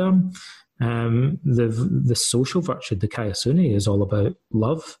 legalistic term. The social virtue, the kaiosune, is all about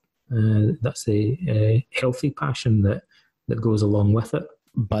love. That's the healthy passion that goes along with it.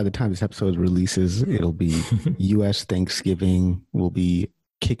 By the time this episode releases, it'll be U.S. Thanksgiving. We'll be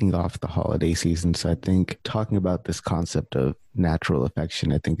kicking off the holiday season. So I think talking about this concept of natural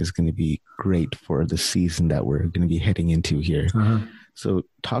affection, I think is going to be great for the season that we're going to be heading into here. Uh-huh. So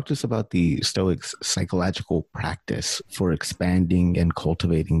talk to us about the Stoics' psychological practice for expanding and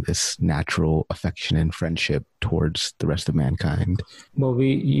cultivating this natural affection and friendship towards the rest of mankind. Well,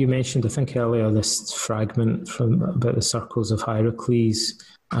 you mentioned, I think earlier, this fragment about the circles of Hierocles,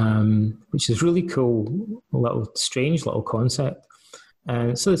 which is really cool, strange little concept.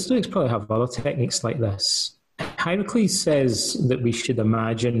 So the Stoics probably have other techniques like this. Hierocles says that we should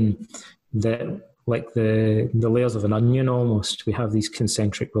imagine that, like the layers of an onion almost, we have these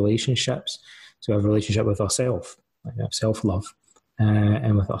concentric relationships. So we have a relationship with ourselves, like we have self-love,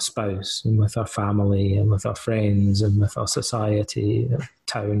 and with our spouse, and with our family, and with our friends, and with our society, our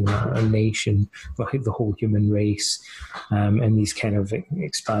town, our nation, like the whole human race, and these kind of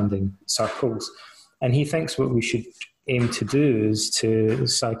expanding circles. And he thinks what we should aim to do is to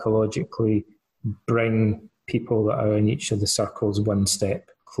psychologically bring people that are in each of the circles one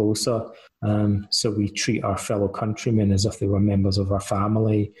step closer. So we treat our fellow countrymen as if they were members of our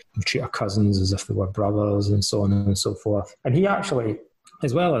family. We treat our cousins as if they were brothers, and so on and so forth. And he actually,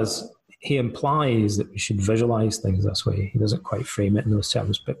 as well as he implies that we should visualize things this way. He doesn't quite frame it in those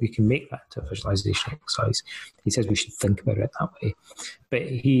terms, but we can make that into a visualization exercise. He says we should think about it that way. But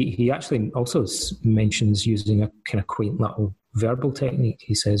he actually also mentions using a kind of quaint little verbal technique.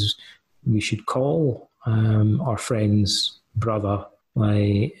 He says we should call our friends brother,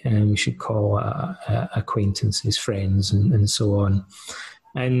 and we should call acquaintances friends, and so on.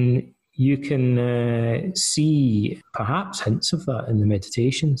 And you can see perhaps hints of that in the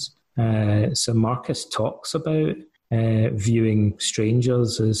Meditations. So Marcus talks about viewing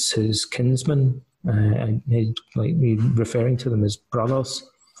strangers as his kinsmen, and referring to them as brothers.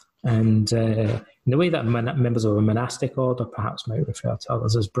 And in the way that members of a monastic order perhaps might refer to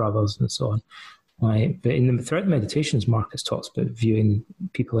others as brothers, and so on. Right. But throughout the Meditations, Marcus talks about viewing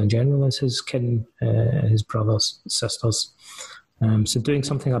people in general as his kin, his brothers, sisters. So doing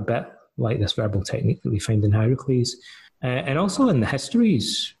something a bit like this verbal technique that we find in Hierocles. And also in the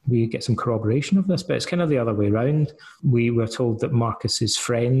histories, we get some corroboration of this, but it's kind of the other way around. We were told that Marcus's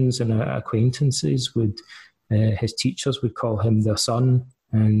friends and acquaintances his teachers would call him their son,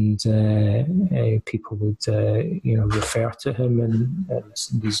 and people would, refer to him and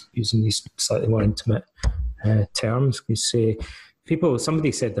using these slightly more intimate terms. You say,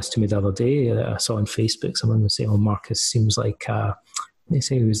 somebody said this to me the other day. I saw on Facebook, someone was saying, "Oh, Marcus seems like they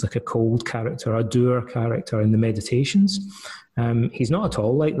say he was like a cold character, a dour character in the Meditations." He's not at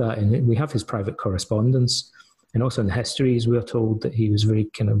all like that, and we have his private correspondence. And also in the histories, we're told that he was very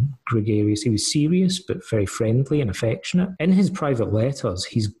kind of gregarious. He was serious, but very friendly and affectionate. In his private letters,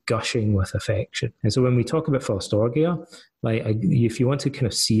 he's gushing with affection. And so when we talk about Philostorgia, if you want to kind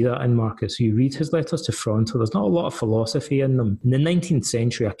of see that in Marcus, you read his letters to Fronto. There's not a lot of philosophy in them. In the 19th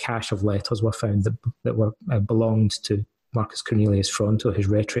century, a cache of letters were found that were belonged to Marcus Cornelius Fronto, his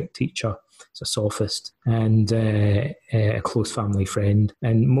rhetoric teacher. He's a sophist and a close family friend.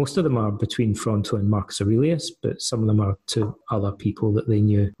 And most of them are between Fronto and Marcus Aurelius, but some of them are to other people that they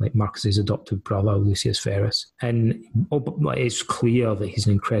knew, like Marcus's adoptive brother, Lucius Verus. And it's clear that he's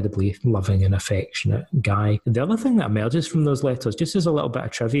an incredibly loving and affectionate guy. The other thing that emerges from those letters, just as a little bit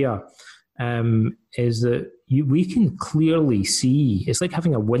of trivia, is that we can clearly see, it's like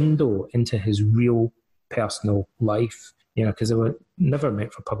having a window into his real personal life, because they were never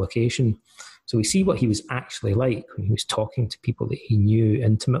meant for publication. So we see what he was actually like when he was talking to people that he knew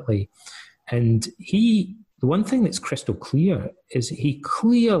intimately. And the one thing that's crystal clear is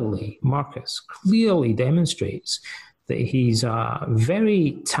Marcus clearly demonstrates that he's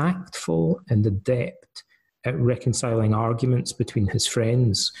very tactful and adept at reconciling arguments between his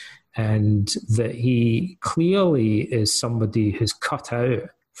friends, and that he clearly is somebody who's cut out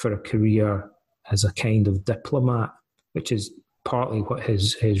for a career as a kind of diplomat, which is partly what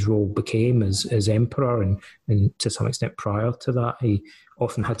his role became as emperor, and to some extent prior to that, he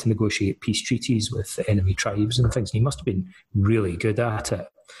often had to negotiate peace treaties with enemy tribes and things. And he must have been really good at it,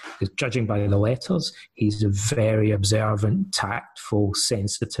 because judging by the letters, he's a very observant, tactful,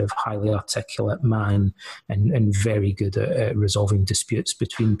 sensitive, highly articulate man, and very good at resolving disputes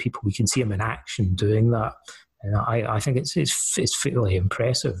between people. We can see him in action doing that. And I think it's fairly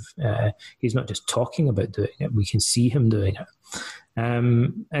impressive. He's not just talking about doing it; we can see him doing it.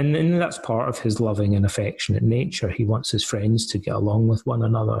 And that's part of his loving and affectionate nature. He wants his friends to get along with one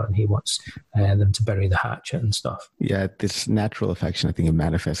another, and he wants them to bury the hatchet and stuff. Yeah, this natural affection, I think it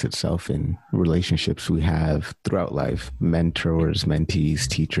manifests itself in relationships we have throughout life: mentors, mentees,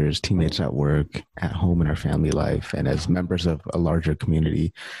 teachers, teammates at work, at home in our family life, and as members of a larger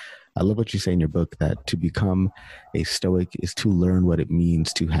community. I love what you say in your book, that to become a Stoic is to learn what it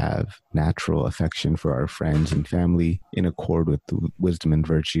means to have natural affection for our friends and family in accord with wisdom and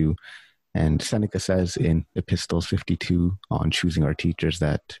virtue. And Seneca says in Epistles 52 on choosing our teachers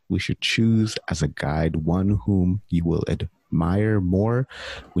that we should choose as a guide one whom you will admire more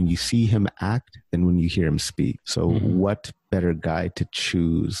when you see him act than when you hear him speak. So what better guide to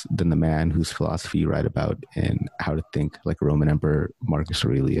choose than the man whose philosophy you write about and how to think like a Roman Emperor Marcus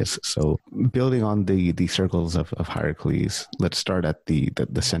Aurelius? So building on the circles of Hierocles, let's start at the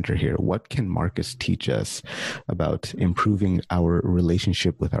center here. What can Marcus teach us about improving our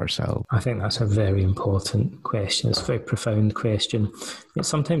relationship with ourselves? I think that's a very important question. It's a very profound question. It's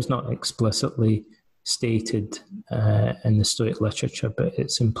sometimes not explicitly stated in the Stoic literature, but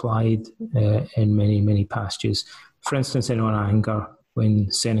it's implied in many, many passages. For instance, in On Anger,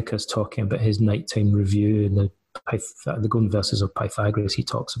 when Seneca's talking about his nighttime review and the golden verses of Pythagoras, he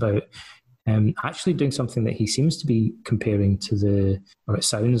talks about actually doing something that he seems to be comparing to or it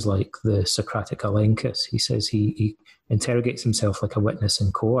sounds like the Socratic Elenchus. He says he interrogates himself like a witness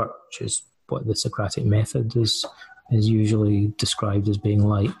in court, which is what the Socratic method is usually described as being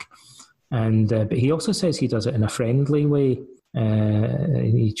like. And but he also says he does it in a friendly way.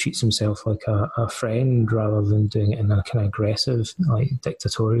 He treats himself like a friend rather than doing it in a kind of aggressive, like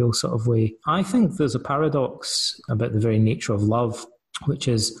dictatorial sort of way. I think there's a paradox about the very nature of love, which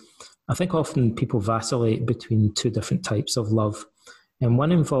is, I think often people vacillate between two different types of love. And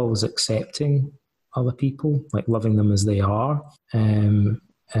one involves accepting other people, like loving them as they are, and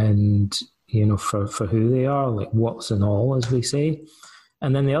for who they are, like what's and all, as we say.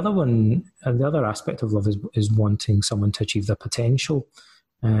 And then the other aspect of love is wanting someone to achieve their potential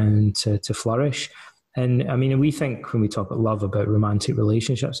and to flourish. And I mean, we think when we talk about love, about romantic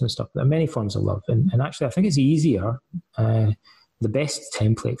relationships and stuff, there are many forms of love. And actually, I think it's easier. The best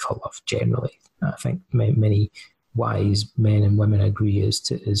template for love, generally, I think many wise men and women agree,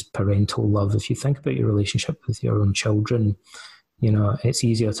 is parental love. If you think about your relationship with your own children, it's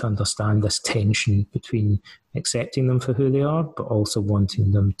easier to understand this tension between accepting them for who they are, but also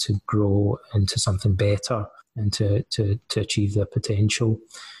wanting them to grow into something better and to achieve their potential.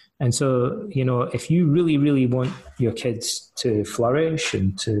 And so, if you really, really want your kids to flourish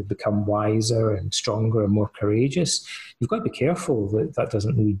and to become wiser and stronger and more courageous, you've got to be careful that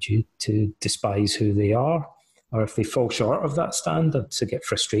doesn't lead you to despise who they are, or if they fall short of that standard, to get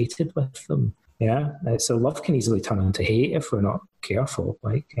frustrated with them. Yeah, so love can easily turn into hate if we're not careful.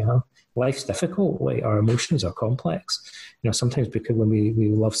 Life's difficult. Our emotions are complex. Sometimes because when we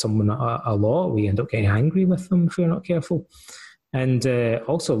love someone a lot, we end up getting angry with them if we're not careful. And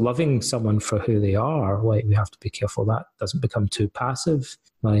also loving someone for who they are, we have to be careful that doesn't become too passive.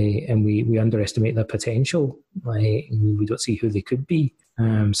 And we underestimate their potential. We don't see who they could be.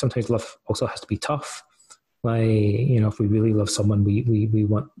 Sometimes love also has to be tough. If we really love someone, we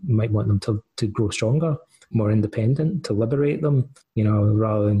might want them to grow stronger, more independent, to liberate them,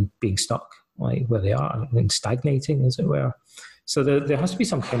 rather than being stuck where they are and stagnating, as it were. So there has to be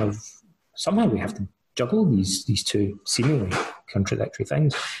some kind of, somehow we have to juggle these two seemingly contradictory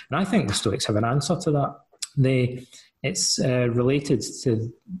things. And I think the Stoics have an answer to that. It's related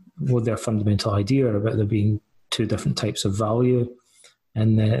to their fundamental idea about there being two different types of value.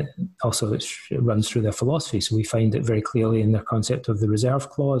 And also it runs through their philosophy. So we find it very clearly in their concept of the reserve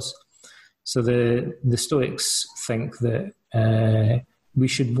clause. So the Stoics think that we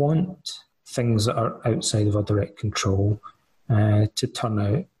should want things that are outside of our direct control to turn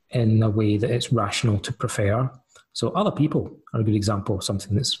out in a way that it's rational to prefer. So other people are a good example of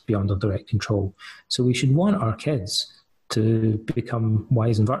something that's beyond our direct control. So we should want our kids to become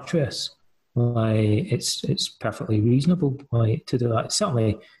wise and virtuous. It's perfectly reasonable to do that.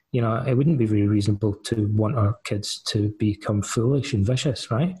 Certainly, it wouldn't be very reasonable to want our kids to become foolish and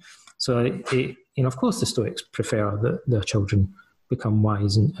vicious, right? So, of course, the Stoics prefer that their children become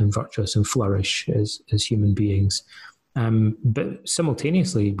wise and virtuous and flourish as human beings. But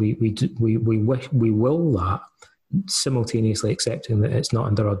simultaneously, we will that, simultaneously accepting that it's not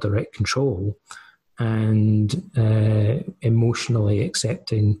under our direct control, and emotionally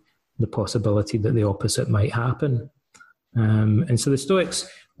accepting the possibility that the opposite might happen. And so the Stoics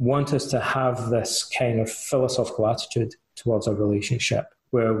want us to have this kind of philosophical attitude towards our relationship,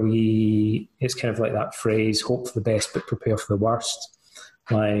 where it's kind of like that phrase, hope for the best but prepare for the worst,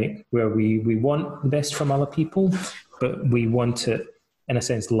 where we want the best from other people, but we want it, in a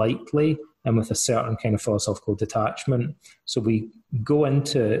sense, lightly and with a certain kind of philosophical detachment. So we go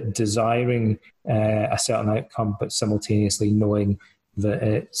into desiring a certain outcome, but simultaneously knowing that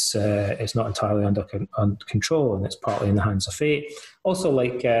it's not entirely under control and it's partly in the hands of fate. Also,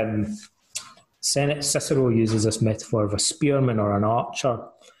 Cicero uses this metaphor of a spearman or an archer,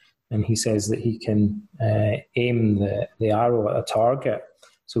 and he says that he can aim the arrow at a target.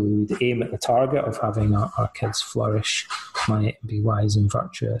 So we would aim at the target of having our kids flourish, might be wise and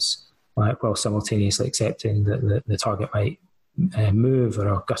virtuous, while simultaneously accepting that the target might move, or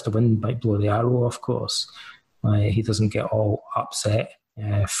a gust of wind might blow the arrow, of course. He doesn't get all upset,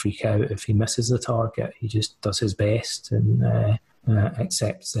 freak out if he misses the target. He just does his best and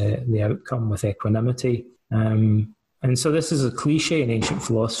accepts the outcome with equanimity. And so this is a cliche in ancient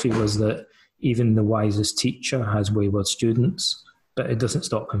philosophy, was that even the wisest teacher has wayward students, but it doesn't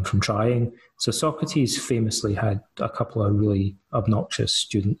stop him from trying. So Socrates famously had a couple of really obnoxious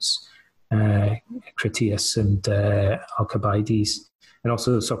students, Critias and Alcibiades. And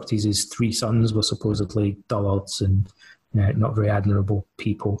also Socrates' three sons were supposedly dullards and not very admirable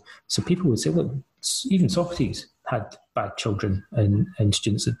people. So people would say, look, even Socrates had bad children and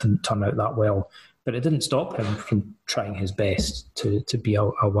students that didn't turn out that well, but it didn't stop him from trying his best to be a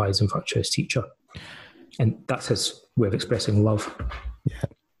wise and virtuous teacher. And that's his way of expressing love.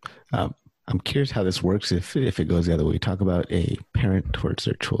 Yeah. I'm curious how this works if it goes the other way. We talk about a parent towards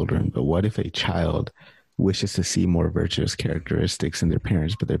their children, but what if a child wishes to see more virtuous characteristics in their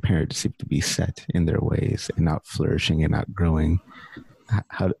parents, but their parents seem to be set in their ways and not flourishing and not growing?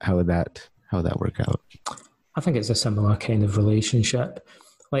 How would that work out? I think it's a similar kind of relationship.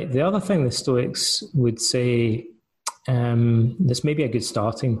 The other thing the Stoics would say, this may be a good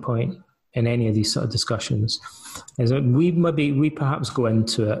starting point in any of these sort of discussions, is that we perhaps go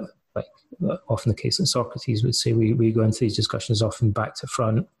into it, often the case that Socrates would say, we go into these discussions often back to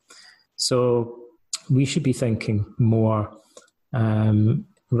front. So we should be thinking more,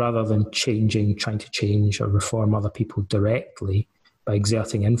 rather than trying to change or reform other people directly by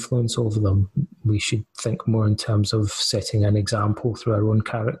exerting influence over them, we should think more in terms of setting an example through our own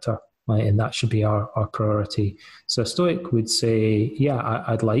character, and that should be our priority. So a Stoic would say,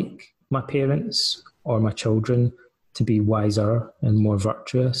 I'd like my parents or my children to be wiser and more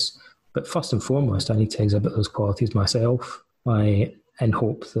virtuous, but first and foremost, I need to exhibit those qualities myself, in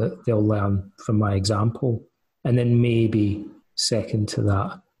hope that they'll learn from my example. And then maybe second to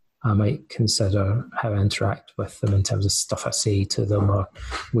that, I might consider how I interact with them in terms of stuff I say to them or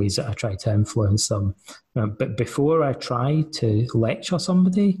ways that I try to influence them. But before I try to lecture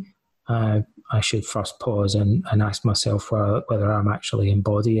somebody, I should first pause and ask myself whether I'm actually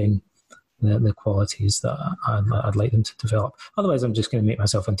embodying the qualities that I'd like them to develop. Otherwise, I'm just going to make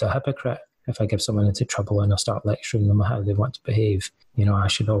myself into a hypocrite. If I give someone into trouble and I start lecturing them how they want to behave, I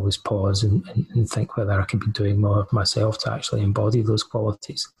should always pause and think whether I could be doing more myself to actually embody those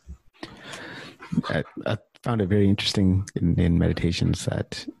qualities. I found it very interesting in Meditations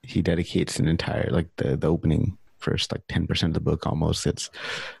that he dedicates an entire, like the opening first, like 10% of the book almost, it's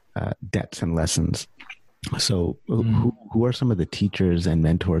debts and lessons. So who are some of the teachers and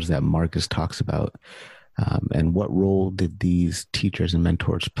mentors that Marcus talks about? And what role did these teachers and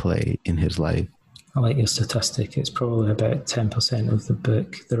mentors play in his life? I like your statistic. It's probably about 10% of the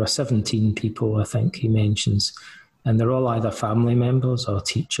book. There are 17 people, I think, he mentions, and they're all either family members or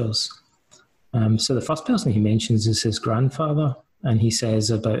teachers. So the first person he mentions is his grandfather, and he says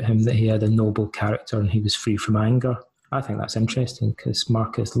about him that he had a noble character and he was free from anger. I think that's interesting because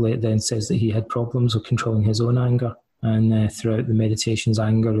Marcus then says that he had problems with controlling his own anger. And throughout the meditations,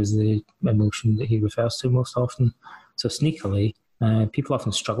 anger is the emotion that he refers to most often. So sneakily, people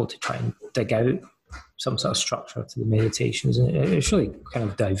often struggle to try and dig out some sort of structure to the meditations. And it's really kind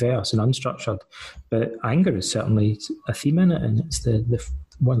of diverse and unstructured. But anger is certainly a theme in it, and it's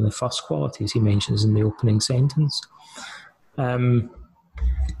one of the first qualities he mentions in the opening sentence. And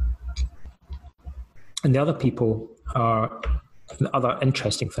the other people are... The other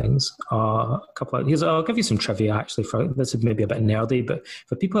interesting things are a couple of... I'll give you some trivia, actually. This is maybe a bit nerdy, but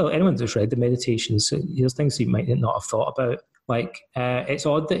for anyone that's read the Meditations, here's things you might not have thought about. Like, it's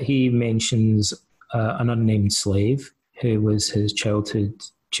odd that he mentions an unnamed slave who was his childhood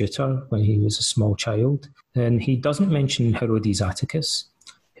tutor when he was a small child. And he doesn't mention Herodes Atticus,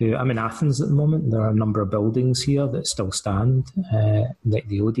 who... I'm in Athens at the moment. There are a number of buildings here that still stand, like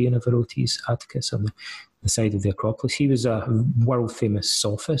the Odeon of Herodes Atticus on the side of the Acropolis. He was a world-famous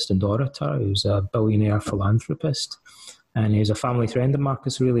sophist and orator. He was a billionaire philanthropist, and he was a family friend of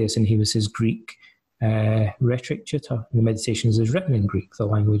Marcus Aurelius, and he was his Greek rhetoric tutor. The Meditations is written in Greek, the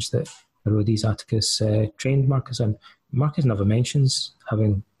language that Herodes Atticus trained Marcus in. Marcus never mentions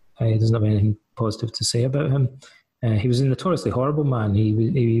he doesn't have anything positive to say about him. He was a notoriously horrible man.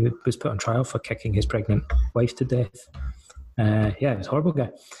 He was put on trial for kicking his pregnant wife to death. He was a horrible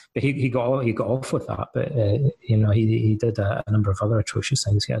guy, but he got off with that. But he did a number of other atrocious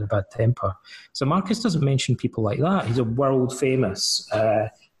things. He had a bad temper. So Marcus doesn't mention people like that. He's a world famous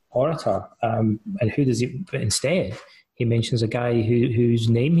orator, and who does he? But instead, he mentions a guy whose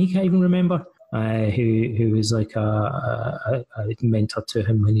name he can't even remember. Who was like a mentor to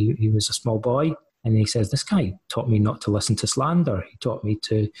him when he was a small boy, and he says, "This guy taught me not to listen to slander. He taught me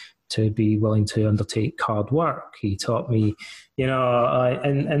to be willing to undertake hard work. He taught me,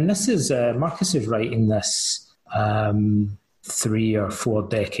 and this is, Marcus is writing this 3 or 4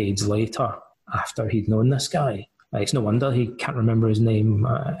 decades later after he'd known this guy. It's no wonder he can't remember his name.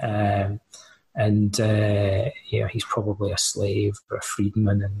 He's probably a slave or a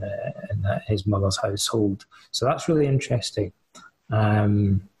freedman in his mother's household. So that's really interesting,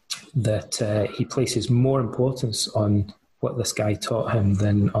 that he places more importance on what this guy taught him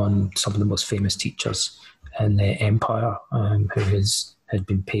than on some of the most famous teachers in the empire, who had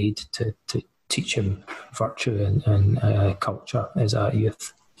been paid to teach him virtue and culture as a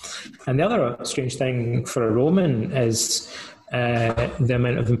youth. And the other strange thing for a Roman is the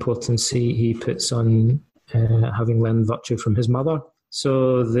amount of importance he puts on having learned virtue from his mother.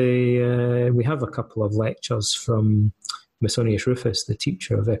 So we have a couple of lectures from Musonius Rufus, the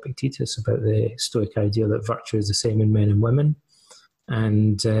teacher of Epictetus, about the Stoic idea that virtue is the same in men and women,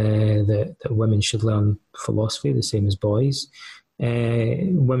 and that women should learn philosophy the same as boys.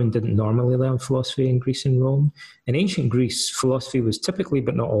 Women didn't normally learn philosophy in Greece and Rome. In ancient Greece, philosophy was typically,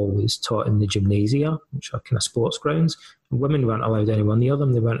 but not always, taught in the gymnasia, which are kind of sports grounds. Women weren't allowed anywhere near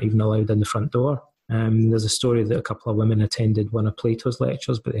them. They weren't even allowed in the front door. There's a story that a couple of women attended one of Plato's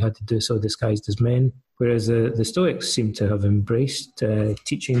lectures, but they had to do so disguised as men. Whereas the Stoics seem to have embraced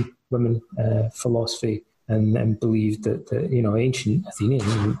teaching women philosophy and believed that ancient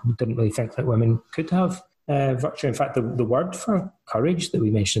Athenians didn't really think that women could have virtue. In fact, the word for courage that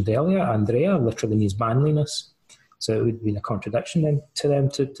we mentioned earlier, Andrea, literally means manliness. So it would have been a contradiction then to them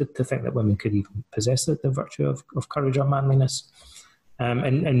to think that women could even possess the virtue of courage or manliness.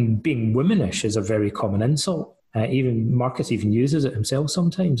 And being womanish is a very common insult. Even Marcus even uses it himself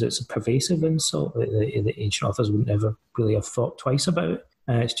sometimes. It's a pervasive insult that the ancient authors would never really have thought twice about.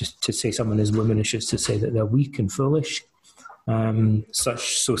 It's just to say someone is womanish is to say that they're weak and foolish. So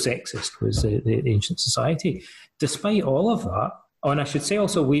sexist was the ancient society. Despite all of that, and I should say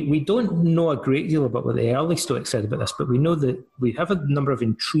also, we don't know a great deal about what the early Stoics said about this, but we know that we have a number of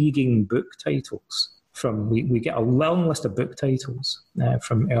intriguing book titles we get a long list of book titles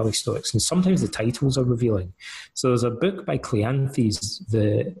from early Stoics, and sometimes the titles are revealing. So there's a book by Cleanthes,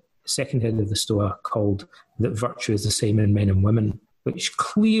 the second head of the Stoa, called That Virtue is the Same in Men and Women, which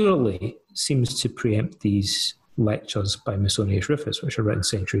clearly seems to preempt these lectures by Musonius Rufus, which are written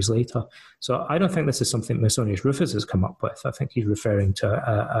centuries later. So I don't think this is something Musonius Rufus has come up with. I think he's referring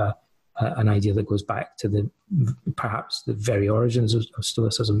to an idea that goes back to perhaps the very origins of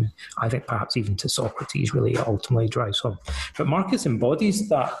Stoicism. I think perhaps even to Socrates really ultimately drives home. But Marcus embodies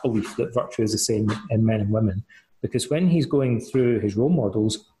that belief that virtue is the same in men and women, because when he's going through his role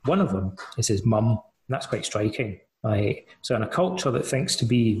models, one of them is his mum, and that's quite striking. So in a culture that thinks to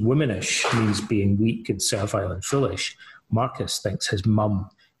be womanish means being weak and servile and foolish, Marcus thinks his mum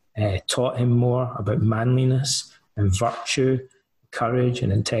taught him more about manliness and virtue, courage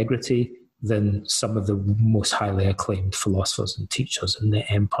and integrity than some of the most highly acclaimed philosophers and teachers in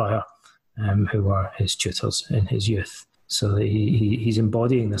the empire who were his tutors in his youth. So he's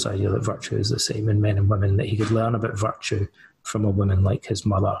embodying this idea that virtue is the same in men and women, that he could learn about virtue from a woman like his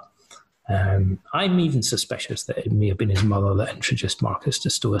mother. I'm even suspicious that it may have been his mother that introduced Marcus to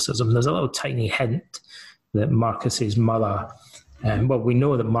Stoicism. There's a little tiny hint that Marcus's mother, we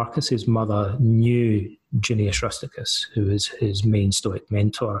know that Marcus's mother knew Junius Rusticus, who is his main Stoic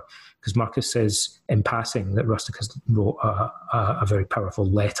mentor, because Marcus says in passing that Rusticus wrote a very powerful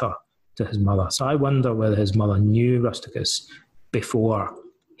letter to his mother. So I wonder whether his mother knew Rusticus before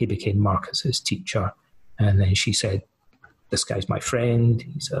he became Marcus's teacher, and then she said, "This guy's my friend,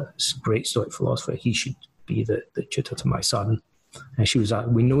 he's a great Stoic philosopher, he should be the tutor to my son."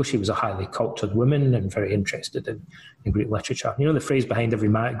 And we know she was a highly cultured woman and very interested in Greek literature. You know the phrase, behind every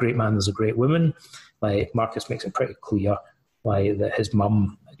great man there's a great woman? Like, Marcus makes it pretty clear that his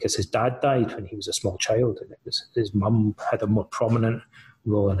mum, because his dad died when he was a small child, and his mum had a more prominent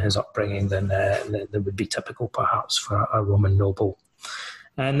role in his upbringing than would be typical perhaps for a Roman noble.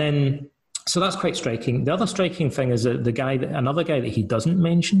 And then, so that's quite striking. The other striking thing is that another guy that he doesn't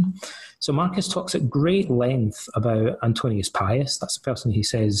mention. So Marcus talks at great length about Antonius Pius. That's the person he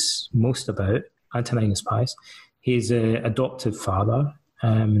says most about, Antoninus Pius. His adoptive father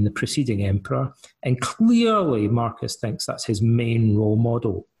and the preceding emperor. And clearly Marcus thinks that's his main role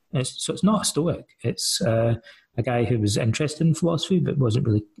model. So it's not a Stoic. It's a guy who was interested in philosophy but wasn't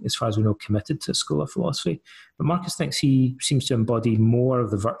really, as far as we know, committed to a school of philosophy. But Marcus thinks he seems to embody more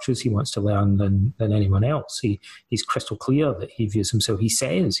of the virtues he wants to learn than anyone else. He's crystal clear that he views himself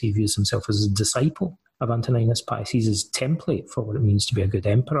as a disciple of Antoninus Pius. He's his template for what it means to be a good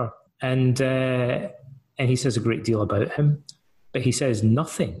emperor. And he says a great deal about him, but he says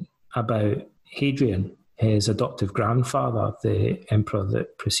nothing about Hadrian, his adoptive grandfather, the emperor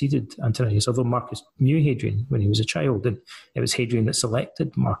that preceded Antoninus, although Marcus knew Hadrian when he was a child, and it was Hadrian that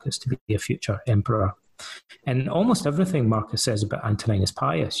selected Marcus to be a future emperor. And almost everything Marcus says about Antoninus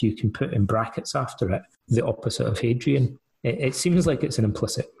Pius, you can put in brackets after it, the opposite of Hadrian. It seems like it's an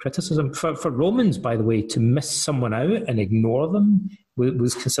implicit criticism. For Romans, by the way, to miss someone out and ignore them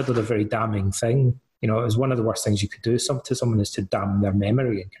was considered a very damning thing. You know, it was one of the worst things you could do to someone is to damn their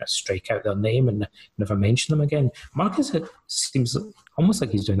memory and kind of strike out their name and never mention them again. Marcus seems almost like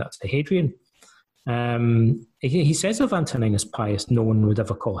he's doing that to Hadrian. He says of Antoninus Pius, no one would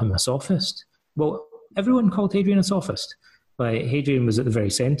ever call him a sophist. Well, everyone called Hadrian a sophist. Like, Hadrian was at the very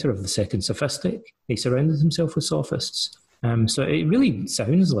centre of the second sophistic. He surrounded himself with sophists. So it really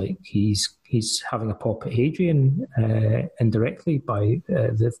sounds like he's having a pop at Hadrian indirectly by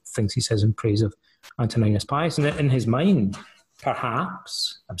the things he says in praise of Antoninus Pius. And in his mind,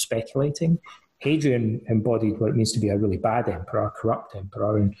 perhaps, I'm speculating, Hadrian embodied what it means to be a really bad emperor, a corrupt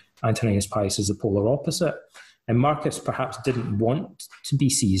emperor, and Antoninus Pius is the polar opposite. And Marcus perhaps didn't want to be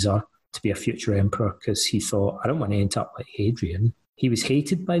Caesar, to be a future emperor, because he thought, I don't want to end up like Hadrian. He was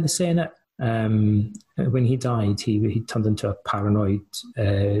hated by the Senate. When he died, he turned into a paranoid,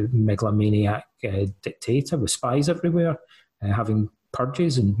 megalomaniac dictator with spies everywhere, having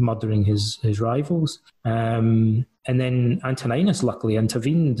purges and murdering his rivals. And then Antoninus luckily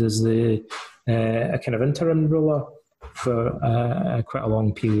intervened as a kind of interim ruler for quite a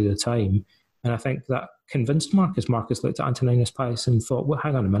long period of time. And I think that convinced Marcus. Marcus looked at Antoninus Pius and thought, well,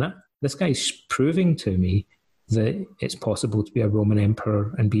 hang on a minute, this guy's proving to me that it's possible to be a Roman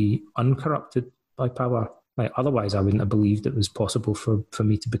emperor and be uncorrupted by power. Like, otherwise, I wouldn't have believed it was possible for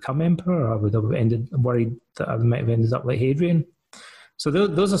me to become emperor. I would have worried that I might have ended up like Hadrian. So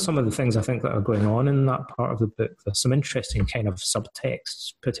those are some of the things I think that are going on in that part of the book. There's some interesting kind of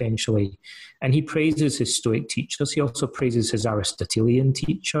subtexts, potentially. And he praises his Stoic teachers. He also praises his Aristotelian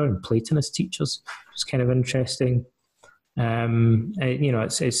teacher and Platonist teachers, which is kind of interesting.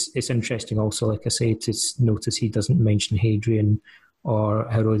 It's interesting also, like I say, to notice he doesn't mention Hadrian or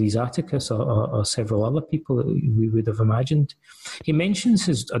Herodes Atticus or several other people that we would have imagined. He mentions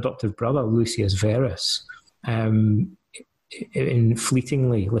his adoptive brother, Lucius Verus, in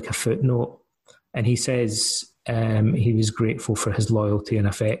fleetingly, like a footnote. And he says he was grateful for his loyalty and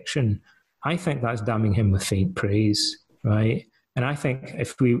affection. I think that's damning him with faint praise, right? And I think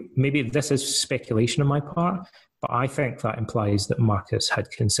maybe this is speculation on my part, but I think that implies that Marcus had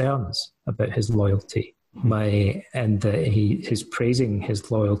concerns about his loyalty. And his praising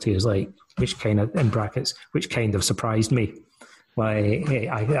his loyalty is like, which kind of, in brackets, which kind of surprised me. Like,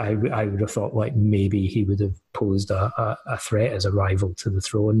 I would have thought like maybe he would have posed a threat as a rival to the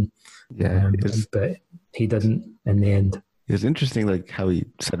throne. But he didn't in the end. It's interesting, like how he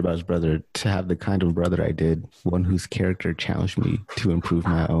said about his brother, to have the kind of brother I did, one whose character challenged me to improve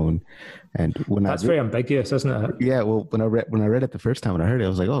my own. And that's very ambiguous, isn't it? Yeah. Well, when I read it the first time, when I heard it, I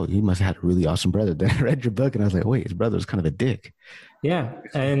was like, oh, he must have had a really awesome brother. Then I read your book and I was like, wait, his brother was kind of a dick. Yeah.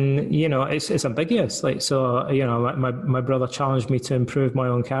 And, it's ambiguous. Like, so, my brother challenged me to improve my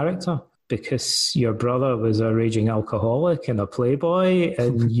own character because your brother was a raging alcoholic and a playboy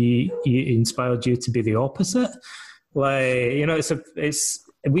and you inspired you to be the opposite. Like,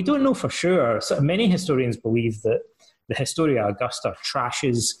 we don't know for sure. So many historians believe that the Historia Augusta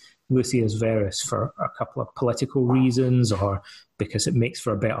trashes Lucius Verus for a couple of political reasons or because it makes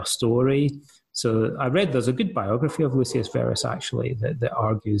for a better story. So I read there's a good biography of Lucius Verus, actually, that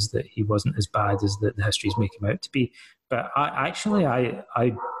argues that he wasn't as bad as the histories make him out to be. But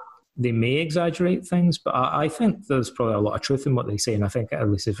they may exaggerate things, but I think there's probably a lot of truth in what they say. And I think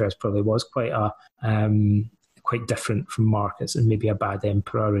Lucius Verus probably was quite different from Marcus and maybe a bad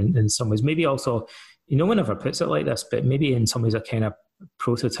emperor in some ways. Maybe also, no one ever puts it like this, but maybe in some ways a kind of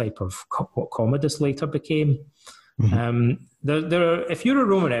prototype of what Commodus later became. Mm-hmm. If you're a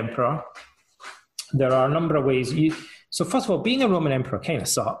Roman emperor, there are a number of ways. So first of all, being a Roman emperor kind of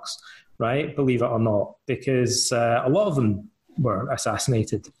sucks, right? Believe it or not, because a lot of them were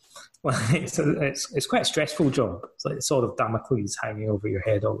assassinated. It's quite a stressful job. It's like the sword of Damocles hanging over your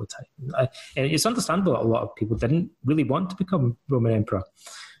head all the time. And it's understandable that a lot of people didn't really want to become Roman emperor.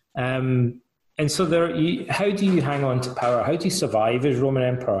 And so how do you hang on to power? How do you survive as Roman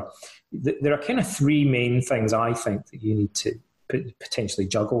emperor? There are kind of three main things I think that you need to potentially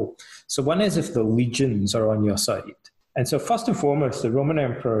juggle. So one is if the legions are on your side. And so first and foremost, the Roman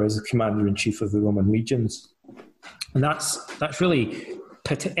emperor is the commander-in-chief of the Roman legions. And that's really,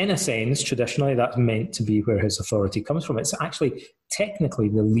 in a sense, traditionally, that's meant to be where his authority comes from. It's actually technically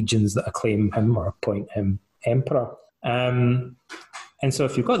the legions that acclaim him or appoint him emperor. And so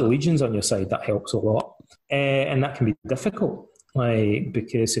if you've got the legions on your side, that helps a lot. And that can be difficult,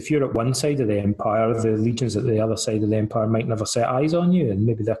 because if you're at one side of the empire, the legions at the other side of the empire might never set eyes on you, and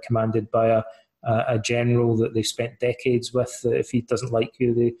maybe they're commanded by a general that they've spent decades with. If he doesn't like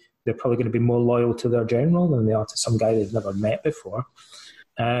you, they're probably going to be more loyal to their general than they are to some guy they've never met before.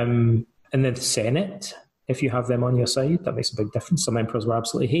 And then the Senate, if you have them on your side, that makes a big difference. Some emperors were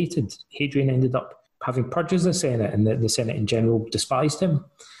absolutely hated. Hadrian ended up having purges the Senate, and the Senate in general despised him.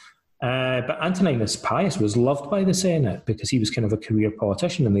 But Antoninus Pius was loved by the Senate because he was kind of a career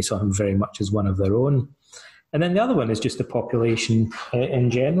politician and they saw him very much as one of their own. And then the other one is just the population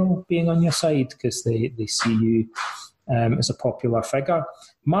in general being on your side because they see you as a popular figure.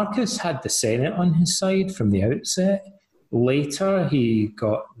 Marcus had the Senate on his side from the outset. Later, he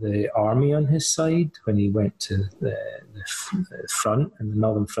got the army on his side when he went to the front and the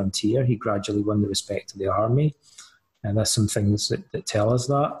northern frontier. He gradually won the respect of the army. And there's some things that tell us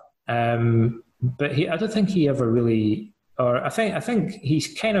that. But I don't think he ever really, or I think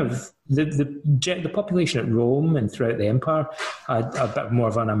he's kind of, the population at Rome and throughout the empire had a bit more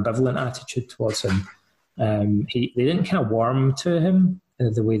of an ambivalent attitude towards him. They didn't kind of warm to him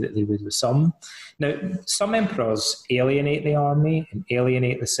the way that they would with some. Now, some emperors alienate the army and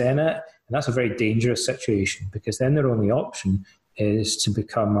alienate the Senate, and that's a very dangerous situation because then their only option is to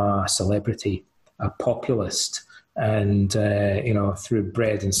become a celebrity, a populist, and through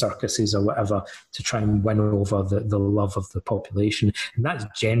bread and circuses or whatever to try and win over the love of the population. And that's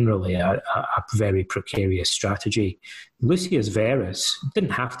generally a very precarious strategy. Lucius Verus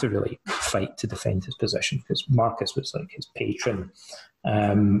didn't have to really fight to defend his position because Marcus was like his patron.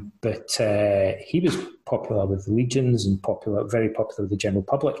 But he was popular with the legions and very popular with the general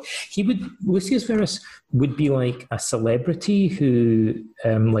public. Lucius Verus would be like a celebrity who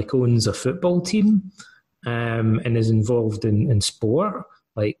owns a football team and is involved in sport.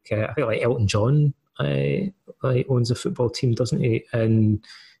 I think Elton John owns a football team, doesn't he? And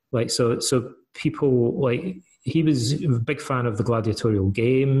so people he was a big fan of the gladiatorial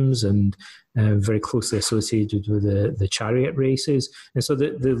games and very closely associated with the chariot races. And so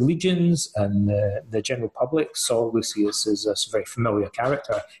the legions and the general public saw Lucius as this very familiar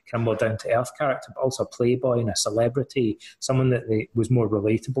character, kind of more down-to-earth character, but also a playboy and a celebrity, someone that was more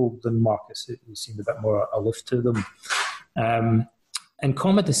relatable than Marcus, who seemed a bit more aloof to them. And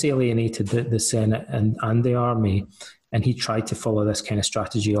Commodus alienated the Senate and the army, and he tried to follow this kind of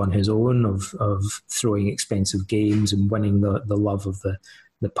strategy on his own of throwing expensive games and winning the love of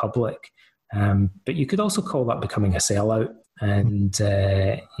the public. But you could also call that becoming a sellout and,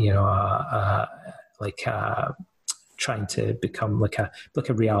 trying to become like a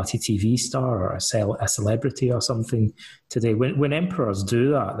reality TV star or a celebrity or something today. When emperors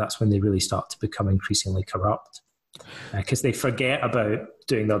do that, that's when they really start to become increasingly corrupt because they forget about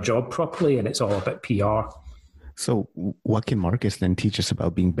doing their job properly and it's all about PR. So what can Marcus then teach us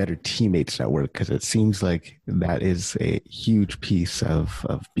about being better teammates at work? Because it seems like that is a huge piece of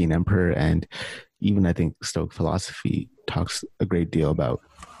being emperor. And even I think Stoic philosophy talks a great deal about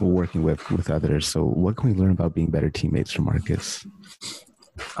working with others. So what can we learn about being better teammates from Marcus?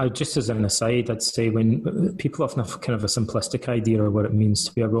 Just as an aside, I'd say when people often have kind of a simplistic idea of what it means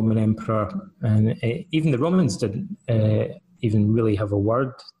to be a Roman emperor, and even the Romans didn't even really have a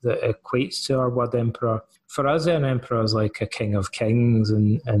word that equates to our word emperor. For us, an emperor is like a king of kings,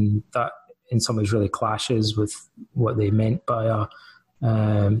 and that in some ways really clashes with what they meant by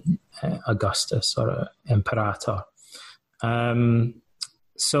Augustus or a imperator.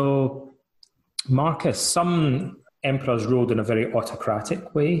 So Marcus, some emperors ruled in a very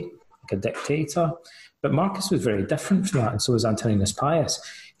autocratic way, like a dictator, but Marcus was very different from that, and so was Antoninus Pius.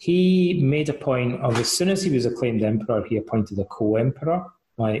 He made a point of, as soon as he was acclaimed emperor, he appointed a co-emperor.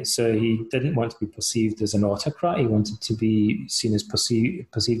 Right? So he didn't want to be perceived as an autocrat. He wanted to be seen as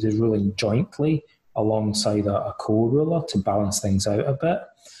perceived as ruling jointly alongside a co-ruler to balance things out a bit.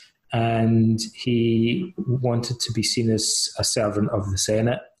 And he wanted to be seen as a servant of the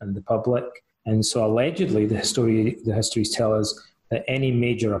Senate and the public. And so allegedly, the histories tell us that any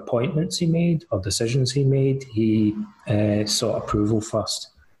major appointments he made or decisions he made, he sought approval first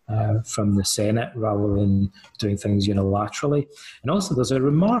from the Senate rather than doing things unilaterally. And also there's a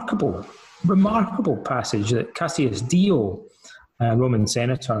remarkable passage that Cassius Dio, a Roman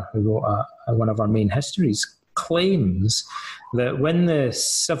senator who wrote one of our main histories, claims that when the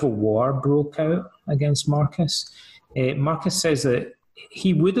civil war broke out against Marcus, Marcus says that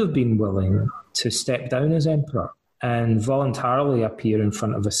he would have been willing to step down as emperor and voluntarily appear in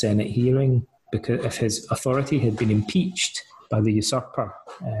front of a Senate hearing because if his authority had been impeached by the usurper,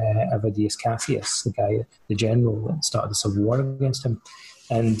 Avidius Cassius, the general that started the civil war against him.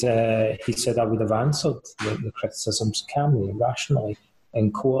 And he said, I would have answered the criticisms calmly and rationally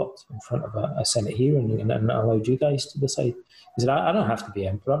in court in front of a Senate hearing and allowed you guys to decide. He said, I don't have to be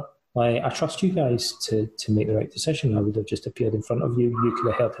emperor. I trust you guys to make the right decision. I would have just appeared in front of you. You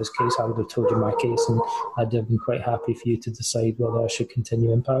could have held his case. I would have told you my case, and I'd have been quite happy for you to decide whether I should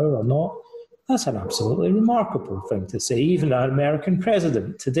continue in power or not. That's an absolutely remarkable thing to say. Even an American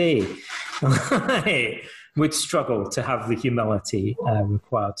president today would struggle to have the humility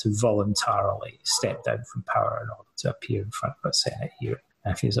required to voluntarily step down from power in order to appear in front of a Senate hearing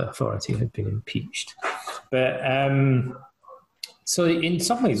if his authority had been impeached. But so in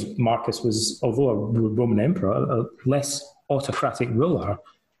some ways, Marcus was, although a Roman emperor, a less autocratic ruler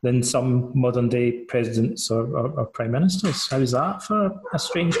than some modern-day presidents or prime ministers. How is that for a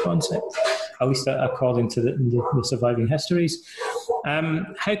strange concept? At least according to the surviving histories.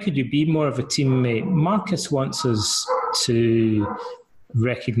 How could you be more of a teammate? Marcus wants us to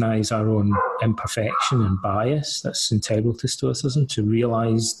recognise our own imperfection and bias. That's integral to Stoicism, to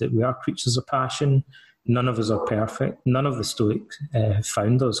realise that we are creatures of passion. None of us are perfect. None of the Stoic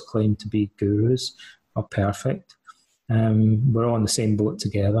founders claim to be gurus or perfect. We're all in the same boat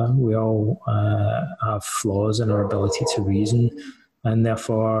together. We all have flaws in our ability to reason, and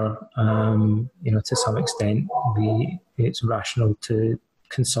therefore, to some extent, it's rational to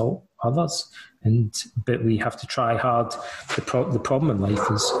consult others. But we have to try hard. The problem in life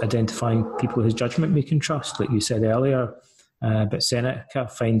is identifying people whose judgment we can trust, like you said earlier. But Seneca,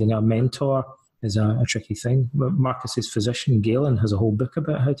 finding a mentor is a tricky thing. Marcus's physician, Galen, has a whole book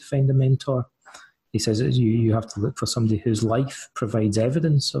about how to find a mentor. He says that you have to look for somebody whose life provides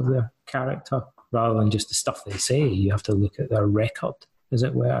evidence of their character rather than just the stuff they say. You have to look at their record, as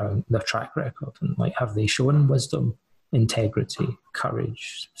it were, their track record, and have they shown wisdom, integrity,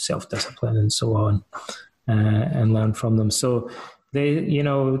 courage, self-discipline, and so on, and learn from them. So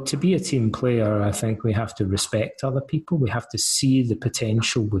to be a team player, I think we have to respect other people. We have to see the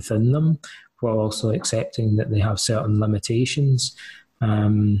potential within them. while also accepting that they have certain limitations.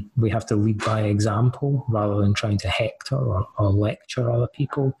 We have to lead by example rather than trying to hector or lecture other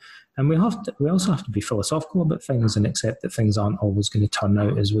people. And we also have to be philosophical about things and accept that things aren't always going to turn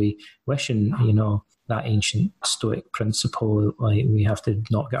out as we wish. And, that ancient Stoic principle, like we have to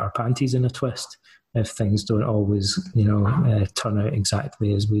not get our panties in a twist if things don't always, turn out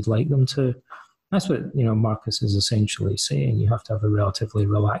exactly as we'd like them to. That's what, Marcus is essentially saying. You have to have a relatively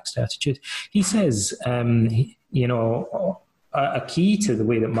relaxed attitude. He says, a key to the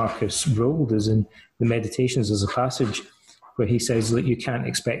way that Marcus ruled is in the Meditations. There's a passage where he says that you can't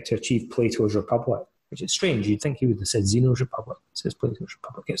expect to achieve Plato's Republic, which is strange. You'd think he would have said Zeno's Republic. It says Plato's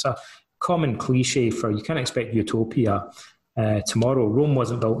Republic. It's a common cliche for you can't expect utopia tomorrow. Rome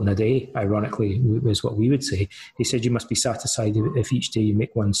wasn't built in a day, ironically, is what we would say. He said you must be satisfied if each day you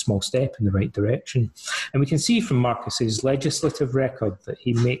make one small step in the right direction. And we can see from Marcus's legislative record that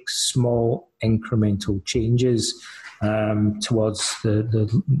he makes small incremental changes towards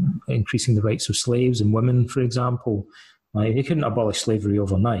the increasing the rights of slaves and women, for example. Like, he couldn't abolish slavery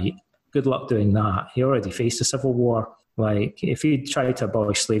overnight. Good luck doing that. He already faced a civil war. Like, if he tried to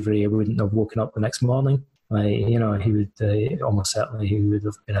abolish slavery, he wouldn't have woken up the next morning. Like, he would almost certainly he would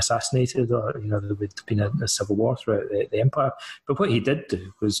have been assassinated, or there would have been a civil war throughout the empire. But what he did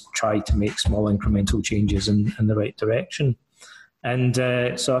do was try to make small incremental changes in the right direction. And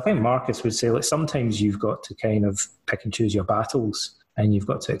so I think Marcus would say, like, sometimes you've got to kind of pick and choose your battles, and you've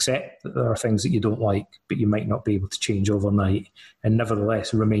got to accept that there are things that you don't like, but you might not be able to change overnight, and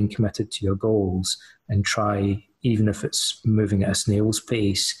nevertheless remain committed to your goals and try, even if it's moving at a snail's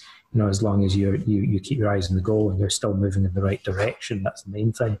pace, as long as you keep your eyes on the goal and you're still moving in the right direction. That's the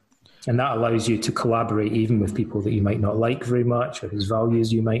main thing. And that allows you to collaborate even with people that you might not like very much or whose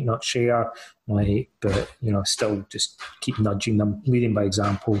values you might not share, but still just keep nudging them, leading by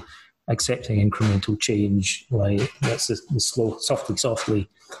example, accepting incremental change. Like, that's the slow, softly,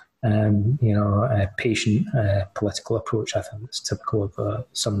 patient political approach, I think, that's typical of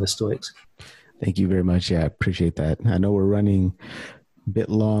some of the Stoics. Thank you very much. Yeah, I appreciate that. I know we're running bit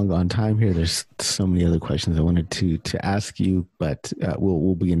long on time here. There's so many other questions I wanted to ask you, but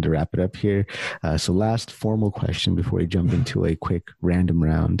we'll begin to wrap it up here. So last formal question before we jump into a quick random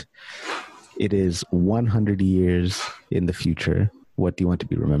round. It is 100 years in the future. What do you want to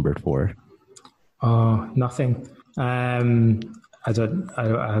be remembered for? Nothing.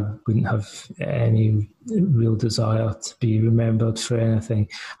 I wouldn't have any real desire to be remembered for anything.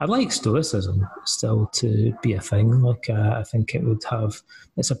 I'd like Stoicism still to be a thing. I think it would have,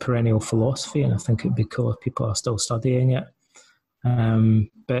 it's a perennial philosophy, and I think it'd be cool if people are still studying it.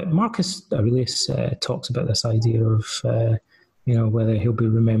 But Marcus Aurelius talks about this idea of, whether he'll be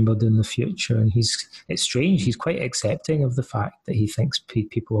remembered in the future. And it's strange, he's quite accepting of the fact that he thinks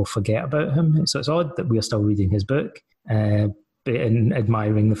people will forget about him. So it's odd that we are still reading his book, and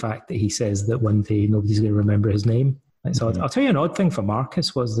admiring the fact that he says that one day nobody's going to remember his name. So I'll tell you, an odd thing for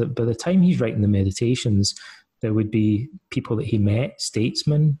Marcus was that by the time he's writing the Meditations, there would be people that he met,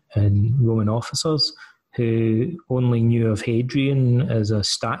 statesmen and Roman officers, who only knew of Hadrian as a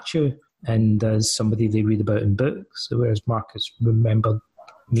statue and as somebody they read about in books. So whereas Marcus remembered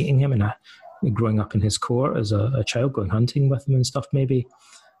meeting him and growing up in his court as a child, going hunting with him and stuff maybe.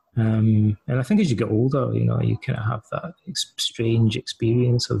 And I think as you get older, you kind of have that strange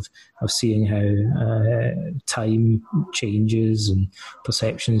experience of seeing how time changes and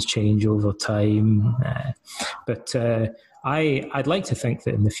perceptions change over time. But I'd like to think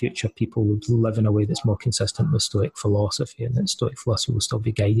that in the future people would live in a way that's more consistent with Stoic philosophy, and that Stoic philosophy will still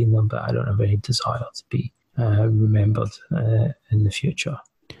be guiding them, but I don't have any desire to be remembered in the future.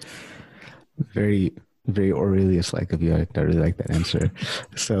 Very, very Aurelius-like of you. I really like that answer.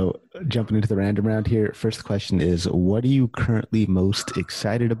 So jumping into the random round here, first question is, what are you currently most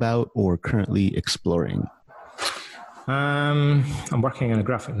excited about or currently exploring? I'm working on a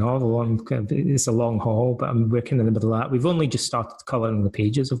graphic novel. It's a long haul, but I'm working in the middle of that. We've only just started colouring the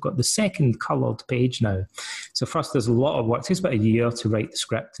pages. I've got the second coloured page now. So first, there's a lot of work. It takes about a year to write the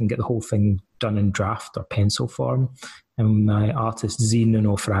script and get the whole thing done in draft or pencil form. And my artist,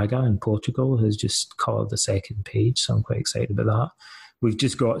 Nuno Fraga in Portugal, has just coloured the second page. So I'm quite excited about that. We've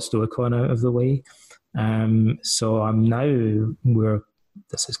just got Stoicon out of the way. So I'm now,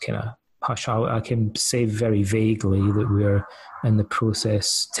 this is kind of hush out. I can say very vaguely that we're in the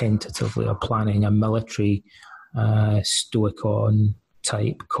process tentatively of planning a military Stoicon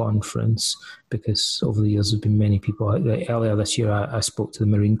type conference, because over the years there's been many people. Earlier this year I spoke to the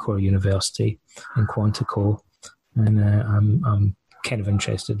Marine Corps University in Quantico, and I'm kind of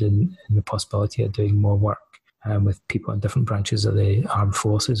interested in the possibility of doing more work with people in different branches of the armed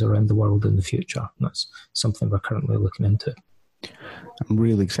forces around the world in the future. And that's something we're currently looking into. I'm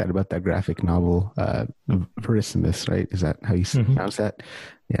really excited about that graphic novel, Verissimus, right? Is that how you pronounce that?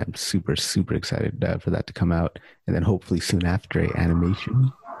 Yeah, I'm super, super excited for that to come out. And then hopefully soon after,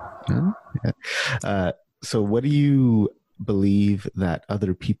 animation. Yeah. So what do you believe that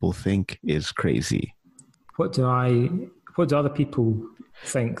other people think is crazy? What do other people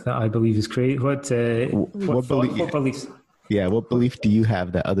think that I believe is crazy? What beliefs? Yeah, what belief do you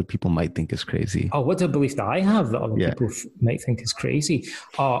have that other people might think is crazy? Oh, what's a belief that I have that other people might think is crazy?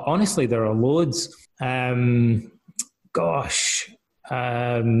 Oh, honestly, there are loads. I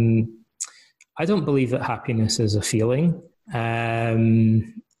don't believe that happiness is a feeling.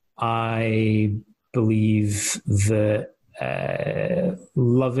 I believe that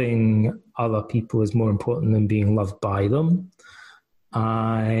loving other people is more important than being loved by them.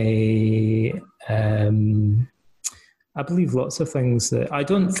 I believe lots of things that I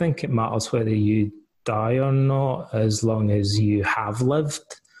don't think it matters whether you die or not, as long as you have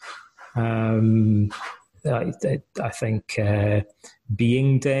lived. I think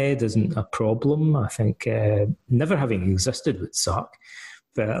being dead isn't a problem. I think never having existed would suck.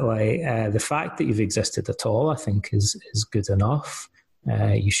 But the fact that you've existed at all, I think, is good enough.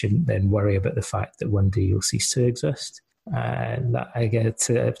 You shouldn't then worry about the fact that one day you'll cease to exist. That I get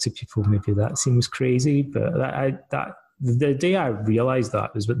to people, maybe that seems crazy, but the day I realised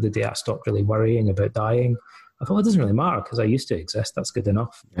that was the day I stopped really worrying about dying. I thought, it doesn't really matter because I used to exist. That's good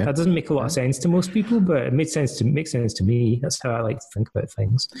enough. Yeah. That doesn't make a lot of sense to most people, but it makes sense to me. That's how I like to think about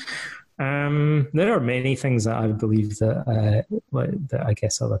things. There are many things that I believe that I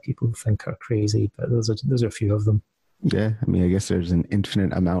guess other people think are crazy, but those are a few of them. Yeah, I mean, I guess there's an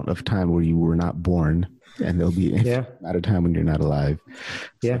infinite amount of time where you were not born, and there'll be an infinite amount of time when you're not alive.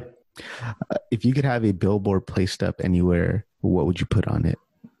 So, if you could have a billboard placed up anywhere, what would you put on it?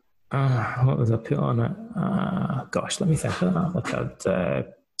 What would I put on it? Gosh, let me think of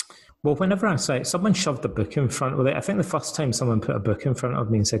that. Well, whenever I say someone shoved a book in front of it, I think the first time someone put a book in front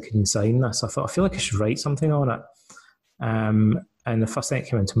of me and said, "Can you sign this?" I thought, I feel like I should write something on it. And the first thing that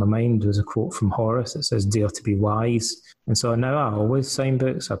came into my mind was a quote from Horace that says, "Dare to be wise." And so now I always sign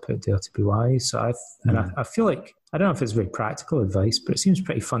books. I put "Dare to be wise." So I feel like, I don't know if it's very practical advice, but it seems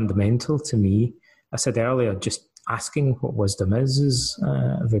pretty fundamental to me. I said earlier, just asking what wisdom is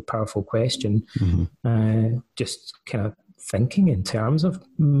a very powerful question. Just kind of thinking in terms of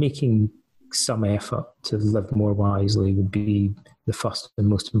making some effort to live more wisely would be the first and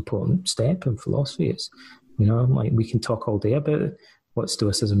most important step in philosophy. It's, we can talk all day about what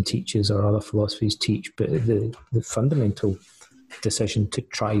Stoicism teaches or other philosophies teach, but the fundamental decision to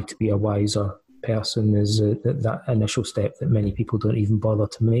try to be a wiser person is that initial step that many people don't even bother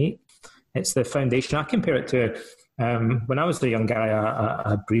to make. It's the foundation. I compare it to when I was a young guy,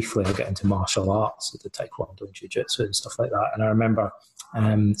 I briefly got into martial arts, the taekwondo and jiu-jitsu and stuff like that. And I remember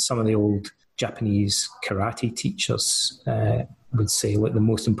some of the old Japanese karate teachers would say, the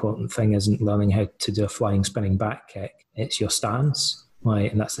most important thing isn't learning how to do a flying spinning back kick, it's your stance, right?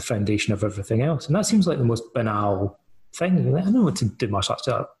 And that's the foundation of everything else. And that seems like the most banal thing. I don't want to do martial arts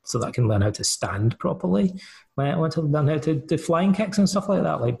so that I can learn how to stand properly. I want to learn how to do flying kicks and stuff like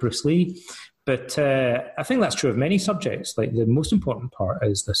that, like Bruce Lee. But I think that's true of many subjects. Like, the most important part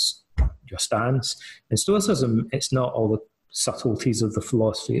is your stance. In Stoicism, it's not all the subtleties of the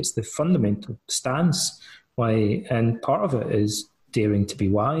philosophy, it's the fundamental stance. And part of it is daring to be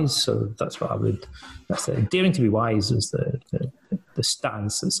wise. So that's daring to be wise is the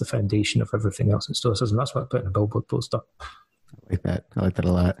stance that's the foundation of everything else in Stoicism. That's what I put in a billboard poster. I like that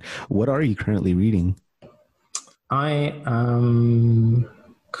a lot. What are you currently reading? I am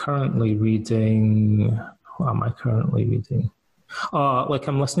currently reading. What am I currently reading?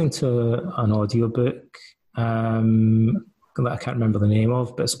 I'm listening to an audiobook that I can't remember the name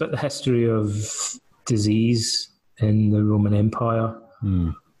of, but it's about the history of disease in the Roman Empire,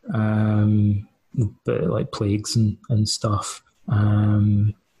 but like plagues and stuff.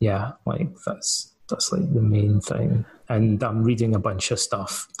 That's like the main thing. And I'm reading a bunch of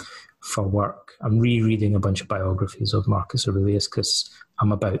stuff for work. I'm rereading a bunch of biographies of Marcus Aurelius because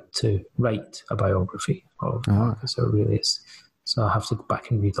I'm about to write a biography of Marcus Aurelius. So I have to go back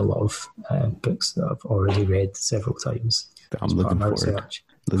and read a lot of books that I've already read several times. I'm looking forward to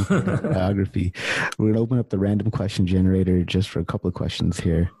the biography. We're going to open up the random question generator just for a couple of questions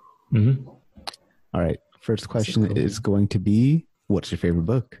here. Mm-hmm. All right. First question is going to be, what's your favorite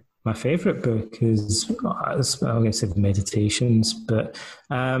book? My favorite book is, I'm going to say the Meditations, but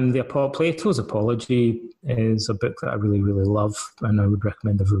Plato's Apology is a book that I really, really love, and I would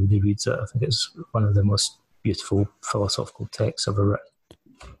recommend everybody reads it. I think it's one of the most beautiful philosophical texts ever written.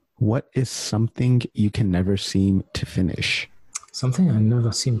 What is something you can never seem to finish? Something I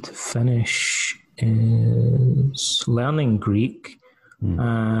never seem to finish is learning Greek.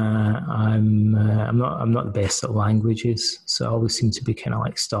 I'm not the best at languages, so I always seem to be kind of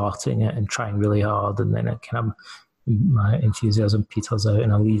like starting it and trying really hard, and then it kind of my enthusiasm peters out,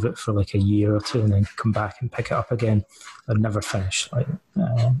 and I leave it for like a year or two, and then come back and pick it up again. I've never finished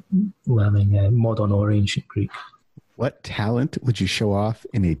learning modern or ancient Greek. What talent would you show off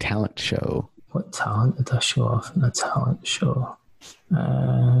in a talent show? What talent would I show off in a talent show?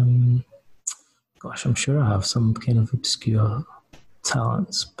 Gosh, I'm sure I have some kind of obscure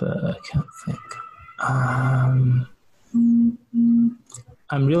talents, but I can't think.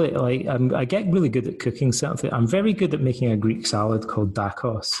 I'm really I get really good at cooking something. I'm very good at making a Greek salad called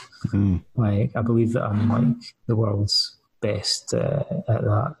dakos. Like, I believe that I'm like the world's best at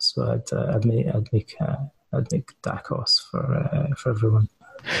that. So I'd make dakos for everyone.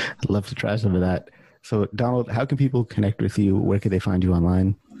 I'd love to try some of that. So, Donald, how can people connect with you? Where can they find you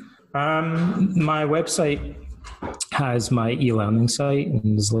online? My website has my e-learning site,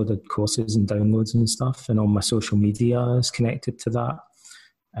 and there's a load of courses and downloads and stuff, and all my social media is connected to that.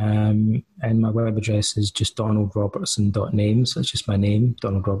 And my web address is just donaldrobertson.name, so it's just my name,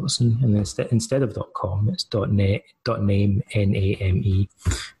 Donald Robertson, and then instead of .com, it's .name, N-A-M-E.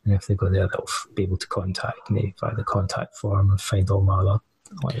 And if they go there, they'll be able to contact me via the contact form and find all my other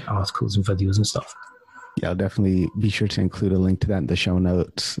like articles and videos and stuff. Yeah, I'll definitely be sure to include a link to that in the show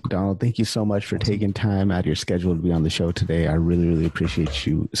notes. Donald, thank you so much for taking time out of your schedule to be on the show today. I really, really appreciate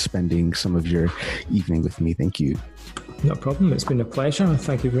you spending some of your evening with me. Thank you. No problem. It's been a pleasure.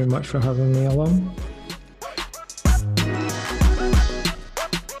 Thank you very much for having me along.